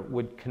leader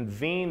would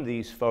convene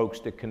these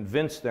folks to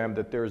convince them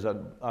that there's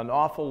an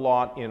awful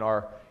lot in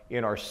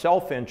our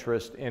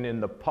self-interest and in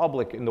the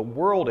public, in the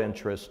world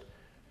interest,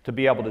 to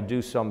be able to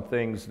do some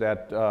things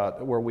that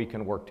where we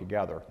can work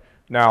together.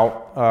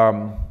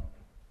 Now,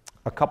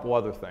 a couple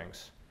other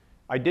things.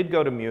 I did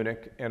go to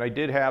Munich, and I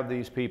did have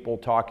these people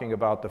talking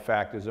about the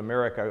fact, is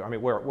America, I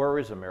mean, where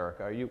is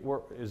America?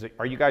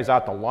 Are you guys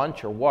out to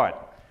lunch or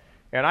what?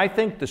 And I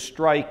think the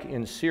strike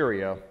in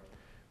Syria,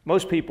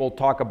 most people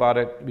talk about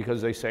it because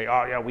they say,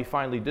 oh yeah, we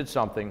finally did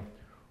something.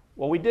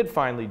 Well, we did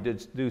finally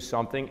do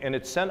something, and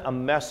it sent a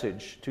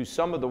message to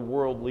some of the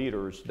world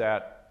leaders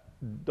that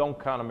don't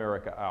count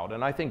America out.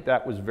 And I think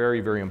that was very,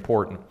 very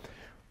important.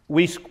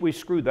 We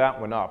screwed that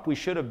one up. We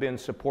should have been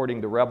supporting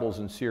the rebels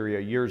in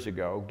Syria years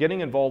ago. Getting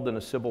involved in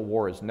a civil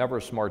war is never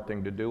a smart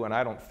thing to do, and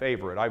I don't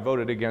favor it. I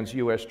voted against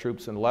US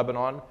troops in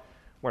Lebanon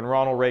when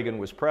Ronald Reagan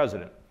was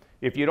president.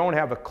 If you don't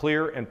have a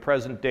clear and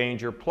present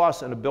danger,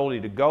 plus an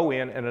ability to go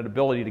in and an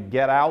ability to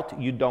get out,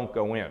 you don't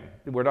go in.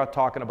 We're not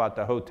talking about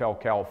the Hotel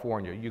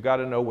California. You got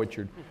to know what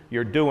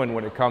you're doing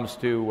when it comes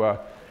to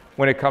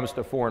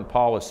foreign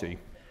policy.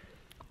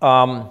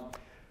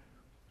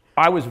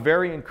 I was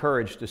very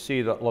encouraged to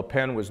see that Le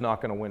Pen was not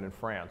going to win in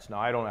France. Now,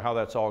 I don't know how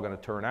that's all going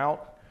to turn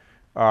out,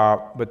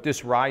 but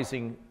this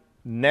rising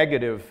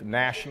negative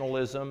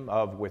nationalism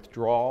of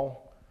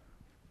withdrawal,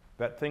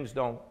 that things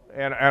don't,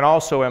 and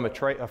also I'm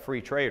a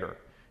free trader.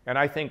 And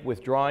I think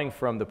withdrawing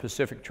from the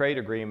Pacific Trade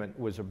Agreement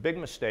was a big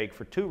mistake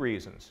for two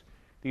reasons.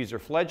 These are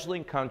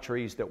fledgling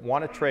countries that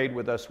want to trade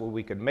with us where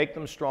we could make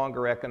them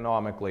stronger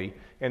economically,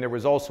 and there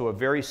was also a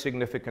very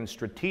significant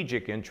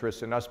strategic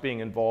interest in us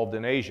being involved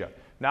in Asia.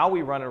 Now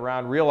we run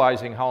around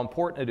realizing how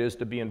important it is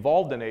to be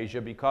involved in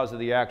Asia because of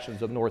the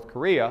actions of North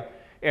Korea,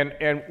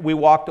 and we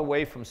walked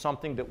away from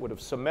something that would have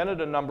cemented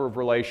a number of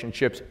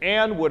relationships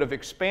and would have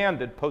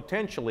expanded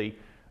potentially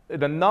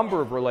the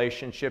number of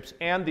relationships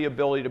and the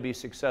ability to be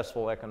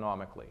successful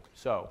economically.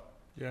 So.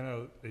 You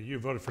know, you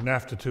voted for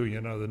NAFTA too.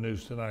 You know, the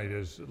news tonight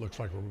is it looks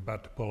like we're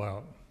about to pull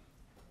out.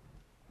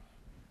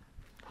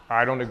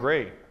 I don't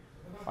agree.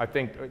 I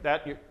think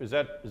is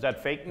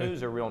that fake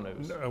news or real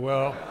news?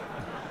 Well,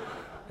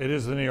 it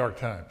is the New York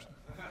Times.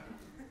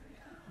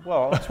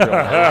 Well, that's real news.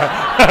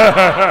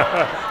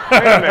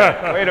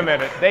 Wait a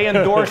minute. They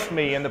endorsed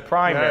me in the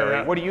primary.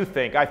 Yeah. What do you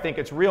think? I think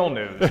it's real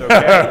news,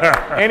 okay?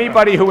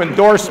 Anybody who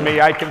endorsed me,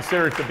 I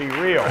consider to be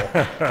real.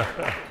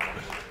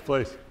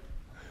 Please.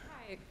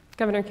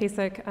 Governor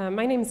Kasich,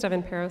 my name is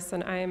Devin Peros,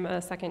 and I'm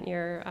a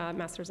second-year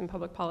Master's in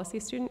Public Policy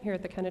student here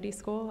at the Kennedy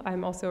School.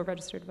 I'm also a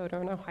registered voter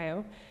in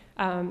Ohio.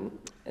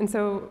 And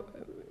so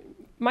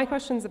my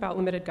question's about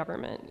limited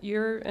government.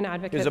 You're an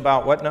advocate... Is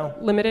about what now?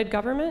 Limited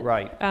government.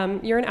 Right.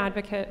 You're an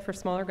advocate for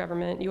smaller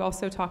government. You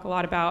also talk a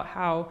lot about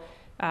how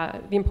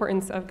the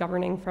importance of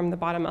governing from the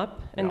bottom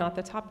up and not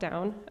the top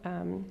down,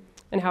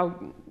 and how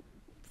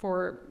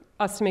for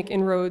us to make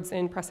inroads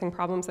in pressing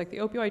problems like the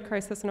opioid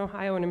crisis in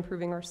Ohio and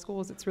improving our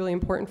schools, it's really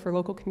important for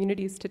local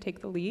communities to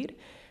take the lead.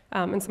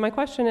 And so my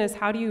question is,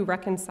 how do you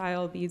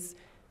reconcile these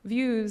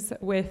views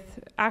with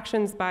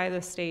actions by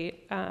the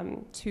state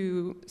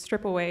to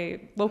strip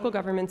away local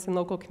governments and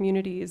local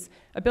communities'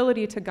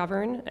 ability to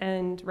govern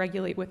and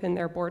regulate within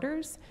their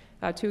borders?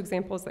 Two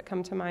examples that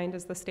come to mind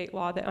is the state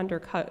law that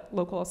undercut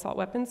local assault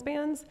weapons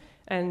bans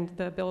and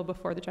the bill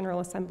before the General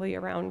Assembly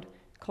around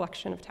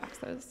collection of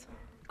taxes.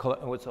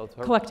 What's else?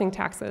 Collecting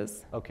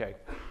taxes. Okay.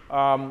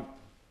 Well,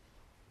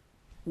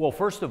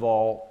 first of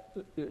all,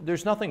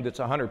 there's nothing that's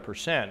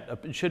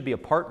 100%. It should be a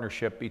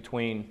partnership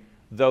between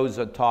those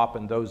at top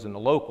and those in the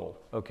local,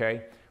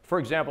 okay? For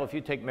example, if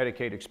you take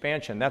Medicaid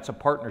expansion, that's a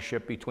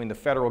partnership between the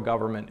federal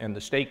government and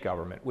the state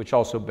government, which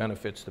also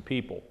benefits the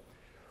people.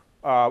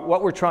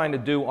 What we're trying to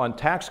do on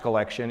tax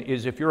collection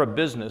is if you're a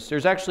business,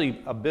 there's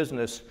actually a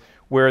business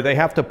where they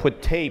have to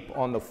put tape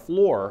on the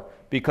floor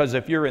because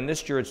if you're in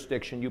this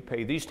jurisdiction, you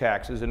pay these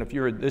taxes, and if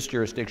you're in this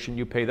jurisdiction,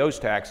 you pay those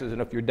taxes,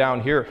 and if you're down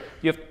here,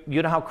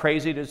 you know how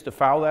crazy it is to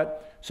file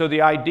that? So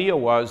the idea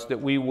was that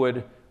we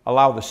would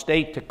allow the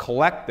state to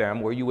collect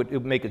them, where it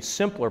would make it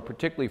simpler,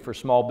 particularly for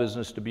small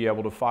business to be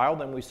able to file,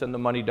 then we send the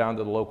money down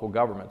to the local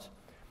governments.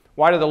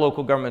 Why do the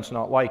local governments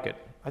not like it?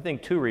 I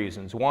think two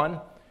reasons. One,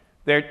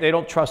 they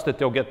don't trust that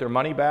they'll get their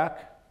money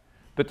back,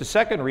 but the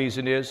second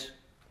reason is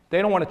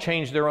they don't want to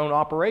change their own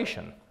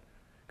operation,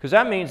 because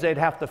that means they'd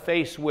have to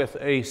face with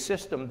a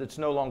system that's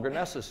no longer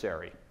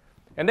necessary.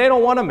 And they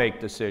don't want to make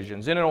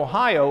decisions. And in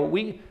Ohio,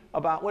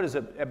 about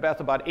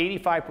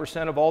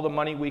 85% of all the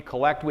money we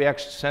collect, we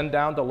actually send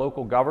down to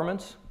local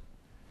governments.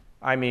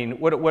 I mean,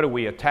 what are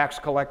we, a tax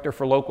collector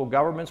for local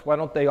governments? Why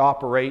don't they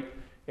operate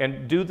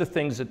and do the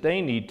things that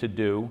they need to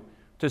do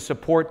to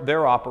support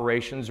their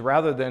operations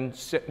rather than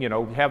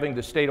having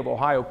the state of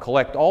Ohio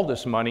collect all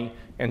this money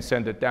and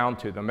send it down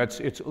to them?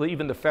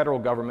 Even the federal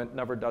government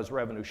never does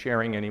revenue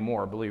sharing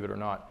anymore, believe it or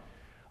not.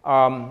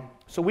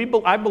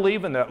 So I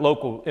believe in the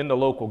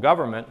local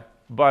government,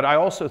 but I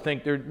also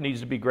think there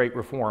needs to be great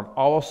reform.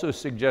 I'll also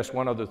suggest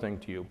one other thing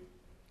to you.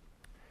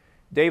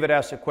 David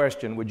asked a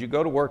question, would you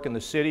go to work in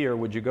the city or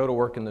would you go to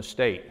work in the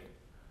state?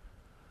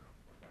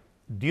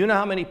 Do you know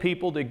how many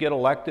people that get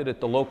elected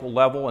at the local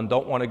level and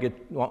don't want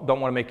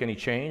to make any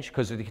change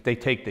because they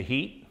take the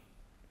heat?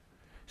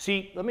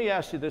 See, let me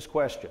ask you this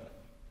question.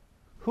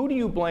 Who do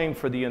you blame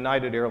for the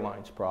United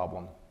Airlines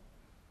problem?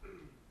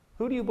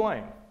 Who do you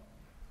blame?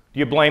 Do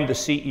you blame the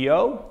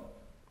CEO?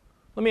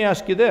 Let me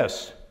ask you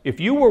this. If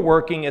you were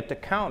working at the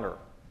counter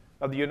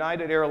of the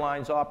United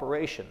Airlines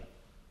operation,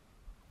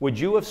 would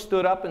you have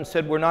stood up and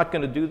said, we're not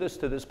going to do this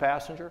to this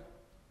passenger?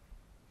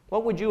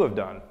 What would you have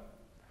done?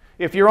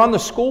 If you're on the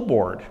school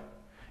board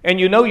and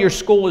you know your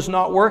school is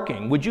not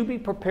working, would you be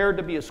prepared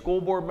to be a school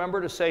board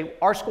member to say,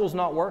 our school's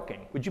not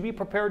working? Would you be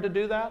prepared to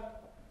do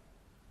that?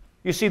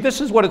 You see,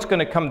 this is what it's going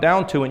to come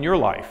down to in your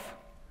life.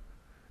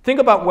 Think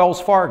about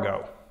Wells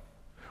Fargo.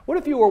 What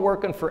if you were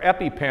working for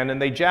EpiPen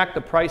and they jacked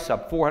the price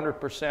up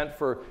 400%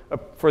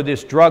 for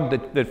this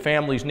drug that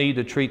families need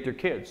to treat their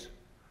kids?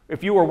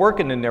 If you were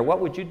working in there,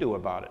 what would you do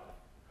about it?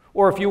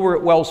 Or if you were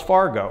at Wells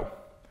Fargo?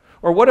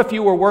 Or what if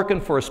you were working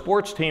for a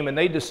sports team and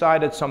they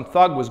decided some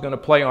thug was going to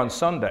play on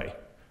Sunday?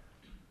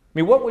 I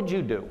mean, what would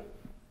you do?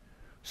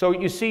 So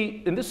you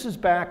see, and this is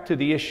back to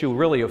the issue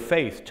really of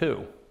faith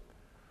too.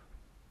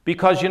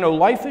 Because,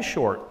 life is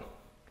short.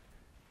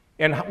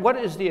 And what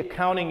is the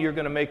accounting you're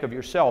going to make of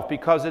yourself?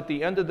 Because at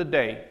the end of the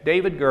day,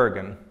 David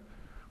Gergen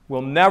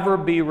will never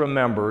be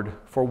remembered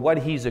for what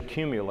he's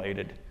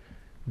accumulated.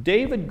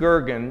 David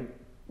Gergen,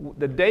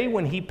 the day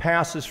when he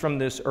passes from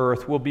this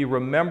earth, will be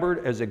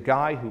remembered as a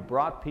guy who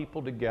brought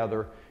people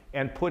together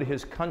and put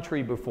his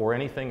country before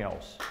anything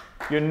else.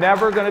 You're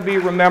never going to be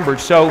remembered.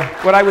 So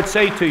what I would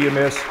say to you,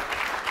 miss,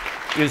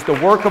 is the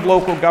work of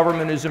local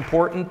government is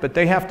important, but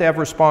they have to have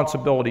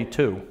responsibility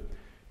too.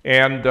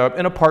 And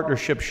a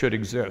partnership should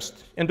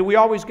exist. And do we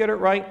always get it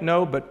right?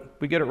 No, but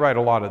we get it right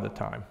a lot of the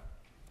time.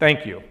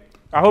 Thank you.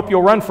 I hope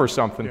you'll run for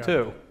something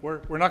too.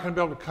 We're not going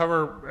to be able to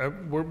cover,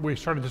 we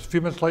started just a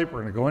few minutes late,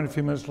 we're going to go in a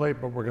few minutes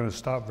late, but we're going to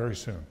stop very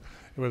soon,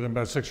 within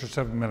about 6 or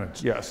 7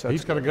 minutes. Yes.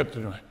 He's got to get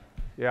to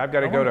Yeah, I got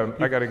to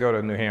go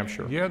to New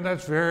Hampshire. Yeah,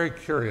 that's very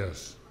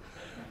curious.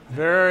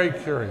 Very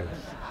curious.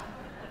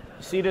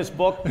 See this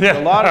book? Yeah.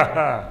 A lot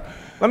of.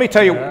 Let me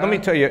tell you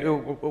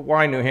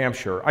why New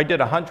Hampshire. I did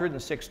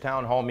 106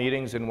 town hall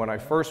meetings, and when I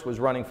first was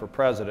running for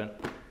president,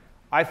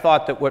 I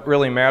thought that what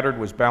really mattered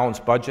was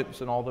balanced budgets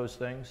and all those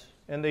things,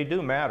 and they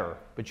do matter.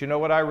 But you know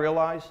what I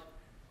realized?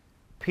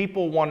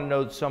 People want to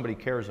know that somebody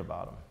cares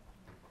about them.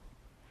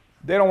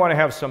 They don't want to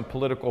have some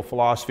political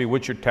philosophy,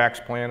 what's your tax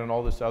plan and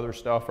all this other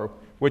stuff, or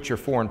what's your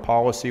foreign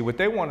policy. What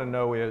they want to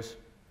know is,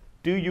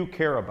 do you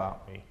care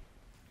about me?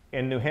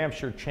 And New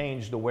Hampshire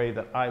changed the way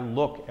that I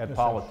look at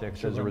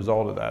politics as a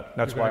result of that.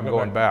 That's why I'm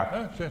going back.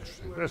 That's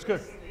interesting. That's good.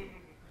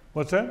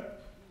 What's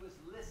that? He was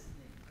listening.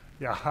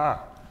 Yeah,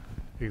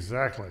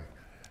 exactly.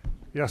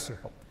 Yes, sir.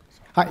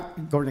 Hi,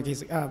 Gordon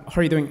Kasich. How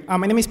are you doing?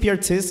 My name is Pierre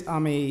Tiz.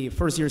 I'm a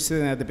first-year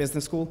student at the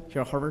business school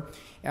here at Harvard.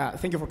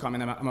 Thank you for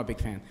coming. I'm a big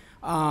fan.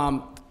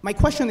 My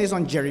question is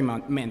on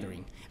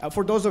gerrymandering.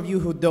 For those of you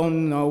who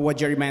don't know what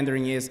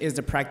gerrymandering is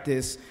the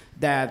practice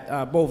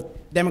that both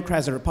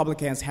Democrats and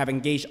Republicans have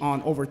engaged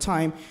on over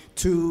time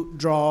to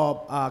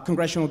draw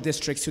congressional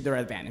districts to their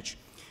advantage.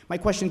 My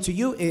question to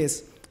you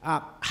is,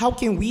 how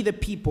can we, the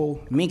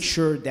people, make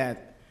sure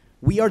that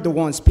we are the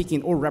ones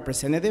picking our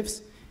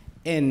representatives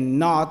and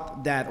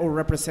not that our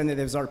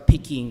representatives are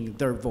picking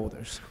their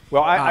voters?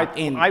 Well,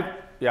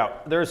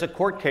 there's a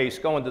court case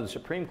going to the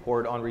Supreme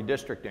Court on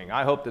redistricting.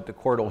 I hope that the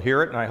court will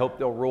hear it, and I hope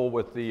they'll rule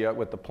with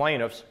the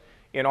plaintiffs.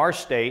 In our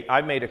state,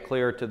 I've made it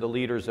clear to the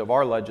leaders of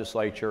our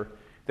legislature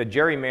that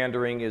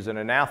gerrymandering is an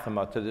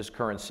anathema to this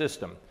current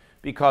system,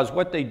 because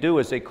what they do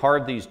is they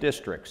card these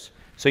districts.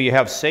 So you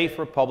have safe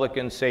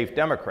Republican, safe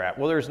Democrat.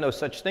 Well, there's no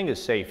such thing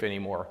as safe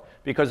anymore,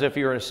 because if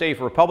you're in a safe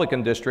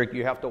Republican district,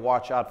 you have to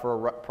watch out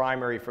for a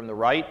primary from the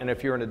right, and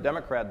if you're in a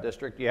Democrat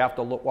district, you have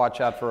to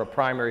watch out for a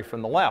primary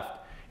from the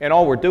left. And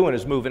all we're doing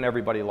is moving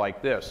everybody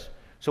like this.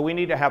 So we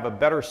need to have a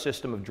better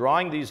system of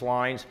drawing these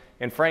lines,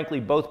 and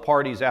frankly, both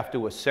parties have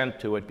to assent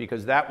to it,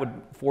 because that would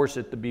force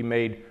it to be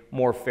made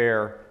more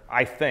fair,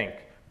 I think.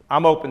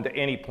 I'm open to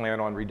any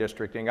plan on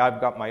redistricting. I've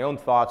got my own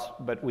thoughts,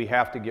 but we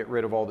have to get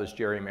rid of all this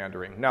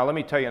gerrymandering. Now, let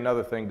me tell you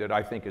another thing that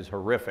I think is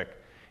horrific,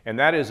 and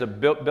that is the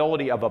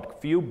ability of a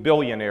few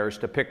billionaires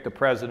to pick the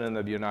President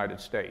of the United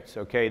States,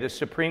 okay? This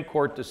Supreme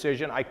Court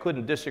decision, I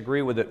couldn't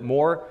disagree with it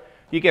more.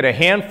 You get a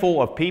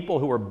handful of people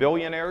who are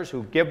billionaires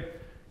who give,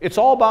 it's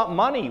all about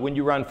money when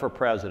you run for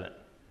president.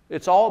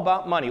 It's all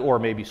about money, or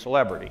maybe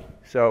celebrity.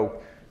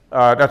 So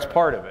that's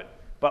part of it.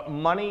 But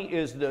money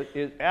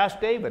ask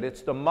David,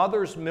 it's the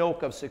mother's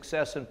milk of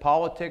success in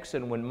politics,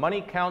 and when money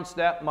counts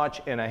that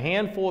much and a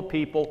handful of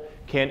people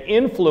can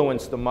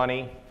influence the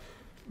money,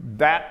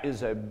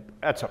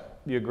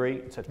 you agree?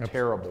 It's a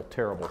terrible,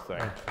 terrible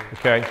thing,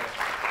 okay?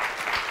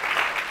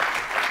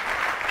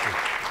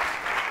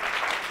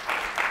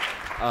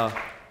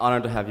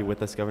 Honored to have you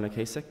with us, Governor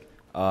Kasich.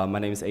 My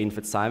name is Aiden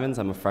Fitzsimons.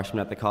 I'm a freshman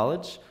at the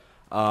college.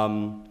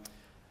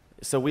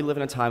 So we live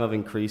in a time of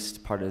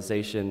increased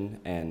partisanization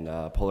and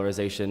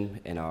polarization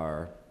in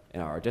our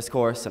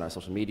discourse, in our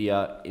social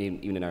media,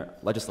 even in our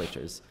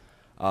legislatures.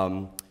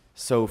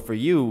 So for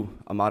you,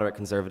 a moderate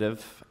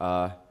conservative,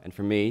 and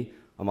for me,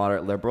 a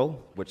moderate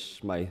liberal,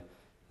 which my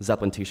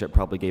Zeppelin t-shirt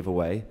probably gave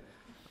away,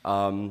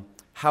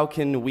 how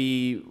can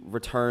we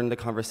return the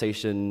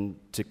conversation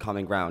to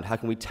common ground? How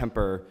can we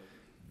temper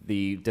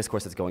the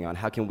discourse that's going on?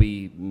 How can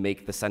we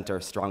make the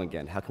center strong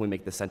again? How can we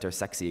make the center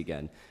sexy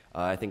again?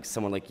 I think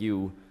someone like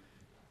you,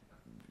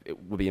 it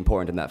would be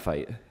important in that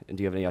fight. And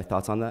do you have any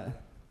thoughts on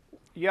that?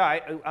 Yeah,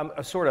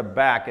 I'm sort of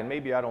back, and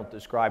maybe I don't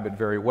describe it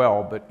very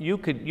well, but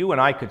you and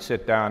I could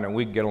sit down and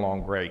we'd get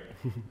along great.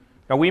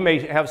 Now, we may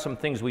have some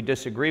things we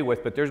disagree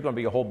with, but there's going to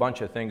be a whole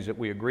bunch of things that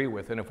we agree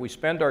with. And if we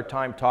spend our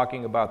time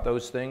talking about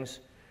those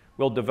things,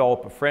 we'll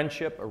develop a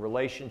friendship, a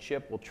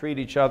relationship, we'll treat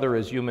each other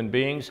as human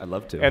beings. I'd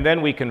love to. And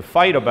then we can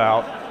fight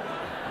about,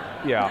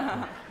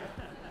 yeah.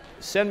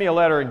 Send me a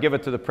letter and give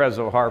it to the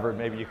president of Harvard.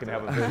 Maybe you can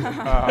have a visit.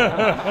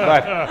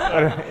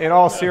 But in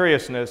all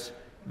seriousness,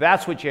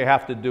 that's what you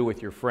have to do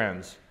with your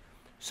friends.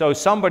 So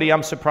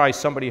I'm surprised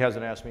somebody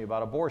hasn't asked me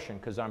about abortion,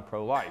 because I'm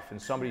pro-life.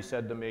 And somebody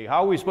said to me,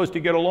 how are we supposed to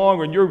get along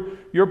when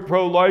you're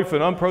pro-life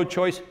and I'm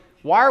pro-choice?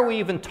 Why are we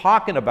even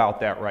talking about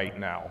that right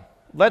now?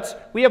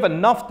 We have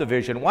enough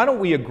division. Why don't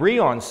we agree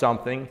on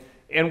something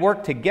and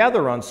work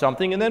together on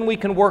something, and then we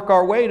can work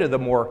our way to the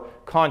more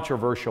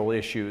controversial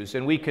issues.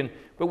 And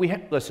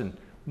listen,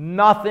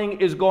 nothing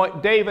is going,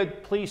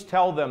 David, please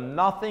tell them,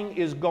 nothing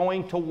is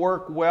going to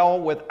work well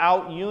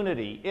without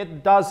unity.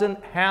 It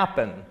doesn't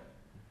happen.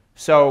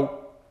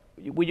 So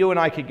you and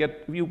I could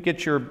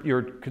get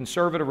your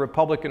conservative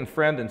Republican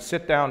friend and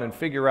sit down and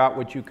figure out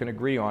what you can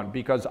agree on,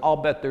 because I'll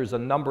bet there's a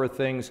number of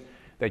things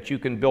that you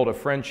can build a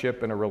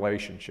friendship and a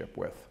relationship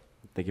with.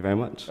 Thank you very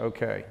much.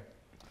 Okay.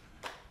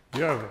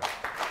 Yeah.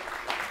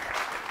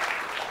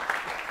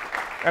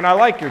 And I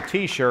like your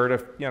T-shirt,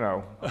 if you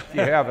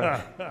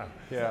haven't.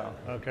 Yeah.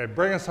 Okay,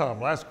 bring us home.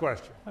 Last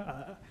question.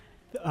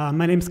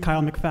 My name's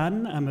Kyle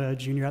McFadden. I'm a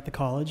junior at the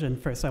college,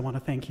 and first I want to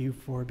thank you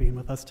for being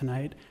with us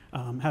tonight.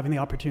 Having the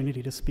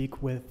opportunity to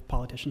speak with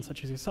politicians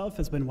such as yourself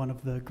has been one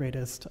of the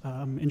greatest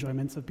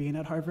enjoyments of being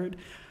at Harvard.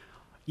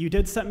 You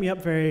did set me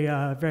up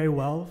very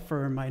well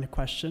for my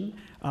question.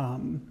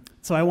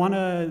 So I want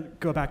to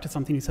go back to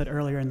something you said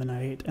earlier in the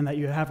night, and that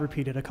you have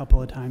repeated a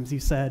couple of times. You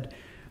said,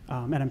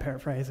 and I'm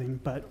paraphrasing,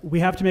 but we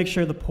have to make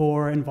sure the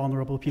poor and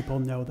vulnerable people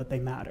know that they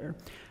matter.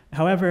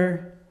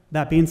 However,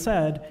 that being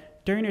said,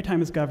 during your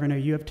time as governor,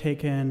 you have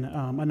taken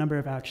a number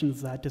of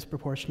actions that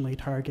disproportionately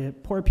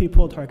target poor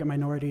people, target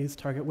minorities,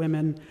 target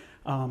women.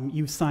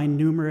 You've signed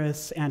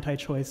numerous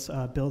anti-choice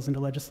bills into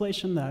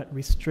legislation that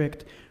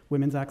restrict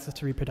women's access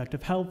to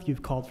reproductive health.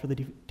 You've called for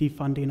the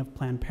defunding of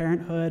Planned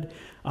Parenthood.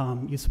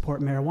 You support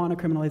marijuana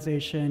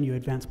criminalization. You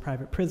advance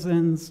private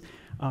prisons.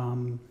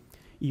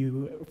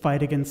 You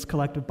fight against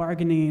collective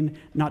bargaining,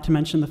 not to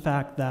mention the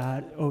fact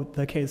that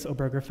the case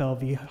Obergefell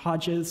v.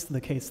 Hodges,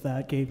 the case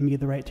that gave me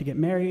the right to get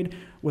married,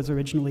 was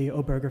originally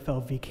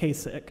Obergefell v.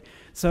 Kasich.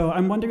 So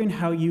I'm wondering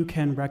how you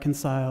can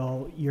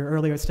reconcile your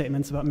earlier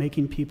statements about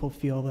making people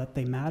feel that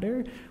they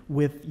matter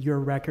with your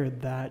record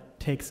that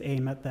takes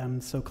aim at them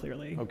so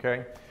clearly.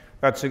 Okay,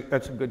 that's a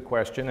good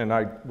question, and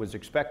I was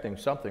expecting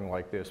something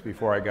like this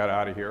before I got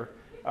out of here.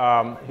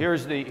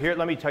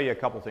 Let me tell you a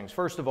couple things.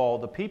 First of all,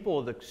 the people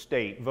of the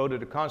state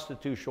voted a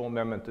constitutional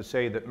amendment to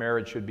say that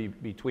marriage should be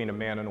between a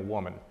man and a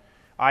woman.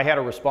 I had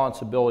a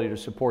responsibility to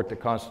support the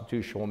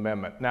constitutional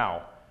amendment.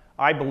 Now,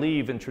 I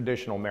believe in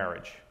traditional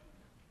marriage.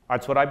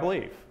 That's what I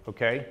believe,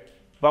 okay?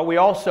 But we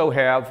also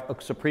have a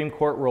Supreme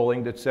Court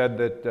ruling that said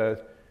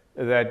that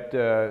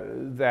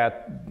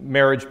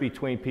marriage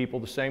between people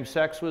of the same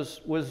sex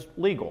was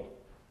legal.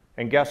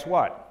 And guess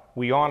what?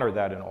 We honor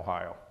that in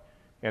Ohio.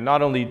 And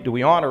not only do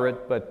we honor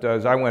it, but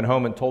as I went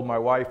home and told my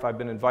wife, I've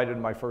been invited to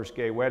my first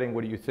gay wedding,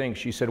 what do you think?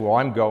 She said, well,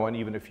 I'm going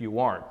even if you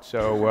aren't.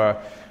 So,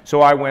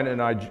 so I went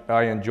and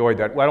I enjoyed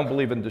that. Well, I don't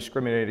believe in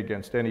discriminating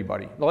against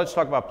anybody. Now let's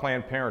talk about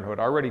Planned Parenthood.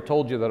 I already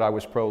told you that I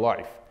was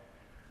pro-life.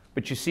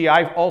 But you see,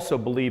 I also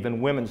believe in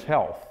women's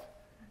health.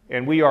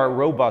 And we are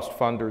robust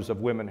funders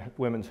of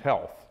women's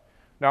health.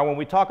 Now, when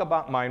we talk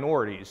about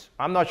minorities,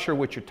 I'm not sure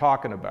what you're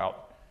talking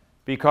about.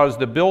 Because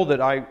the bill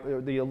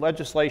that the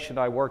legislation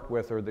I worked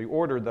with, or the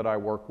order that I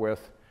work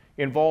with,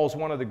 involves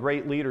one of the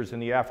great leaders in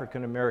the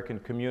African American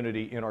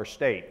community in our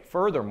state.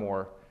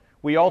 Furthermore,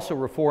 we also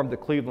reformed the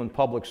Cleveland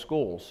Public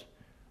Schools.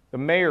 The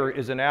mayor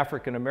is an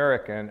African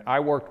American. I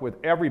worked with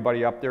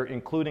everybody up there,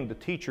 including the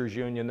teachers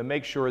union, to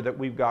make sure that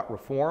we've got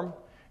reform.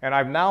 And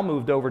I've now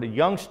moved over to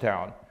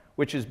Youngstown,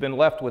 which has been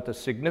left with a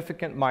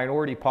significant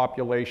minority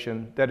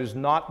population that has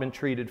not been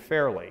treated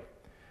fairly.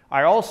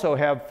 I also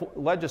have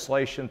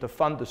legislation to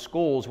fund the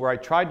schools where I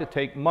tried to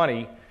take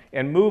money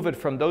and move it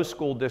from those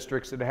school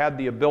districts that had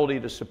the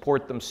ability to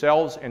support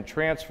themselves and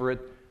transfer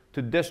it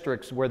to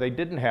districts where they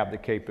didn't have the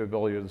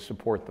capability to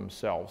support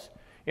themselves.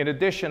 In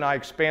addition, I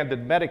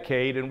expanded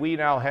Medicaid, and we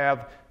now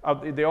have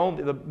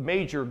the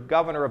major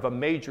governor of a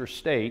major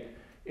state,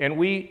 and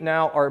we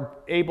now are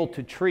able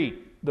to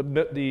treat the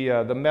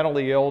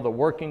mentally ill, the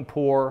working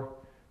poor.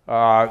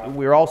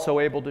 We're also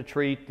able to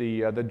treat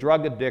the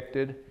drug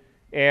addicted.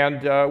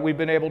 And we've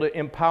been able to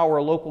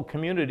empower local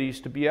communities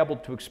to be able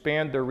to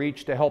expand their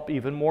reach to help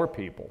even more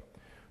people.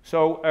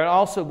 So, and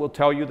also will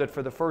tell you that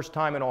for the first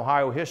time in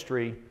Ohio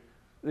history,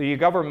 the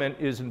government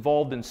is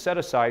involved in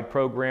set-aside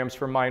programs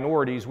for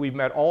minorities. We've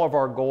met all of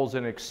our goals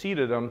and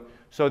exceeded them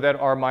so that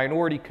our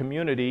minority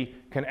community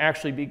can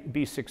actually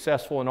be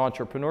successful in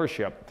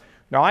entrepreneurship.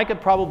 Now, I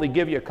could probably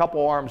give you a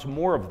couple arms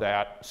more of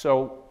that,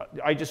 so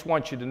I just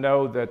want you to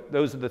know that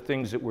those are the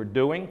things that we're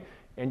doing.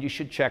 And you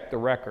should check the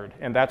record,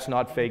 and that's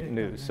not fake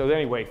news. So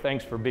anyway,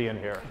 thanks for being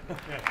here.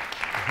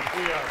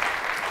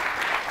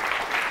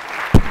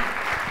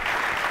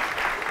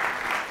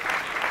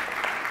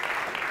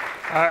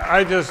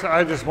 I just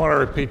want to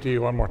repeat to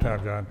you one more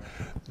time, John.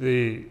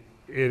 It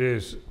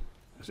is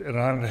an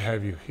honor to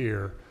have you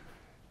here.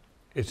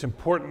 It's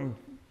important,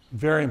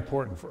 very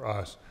important for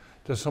us,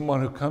 to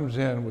someone who comes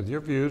in with your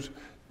views.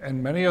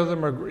 And many of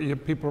them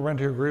people around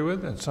here agree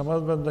with, and some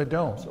of them they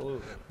don't. Absolutely.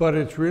 But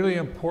it's really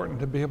important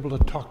to be able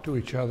to talk to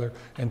each other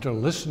and to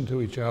listen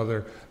to each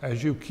other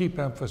as you keep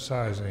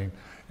emphasizing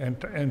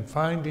and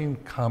finding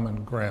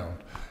common ground.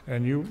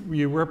 And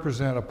you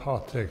represent a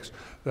politics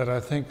that I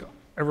think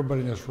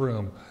everybody in this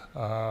room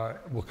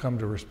will come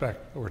to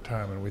respect over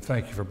time, and we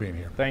thank you for being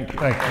here. Thank you.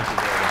 Thank you. Thank you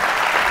very much.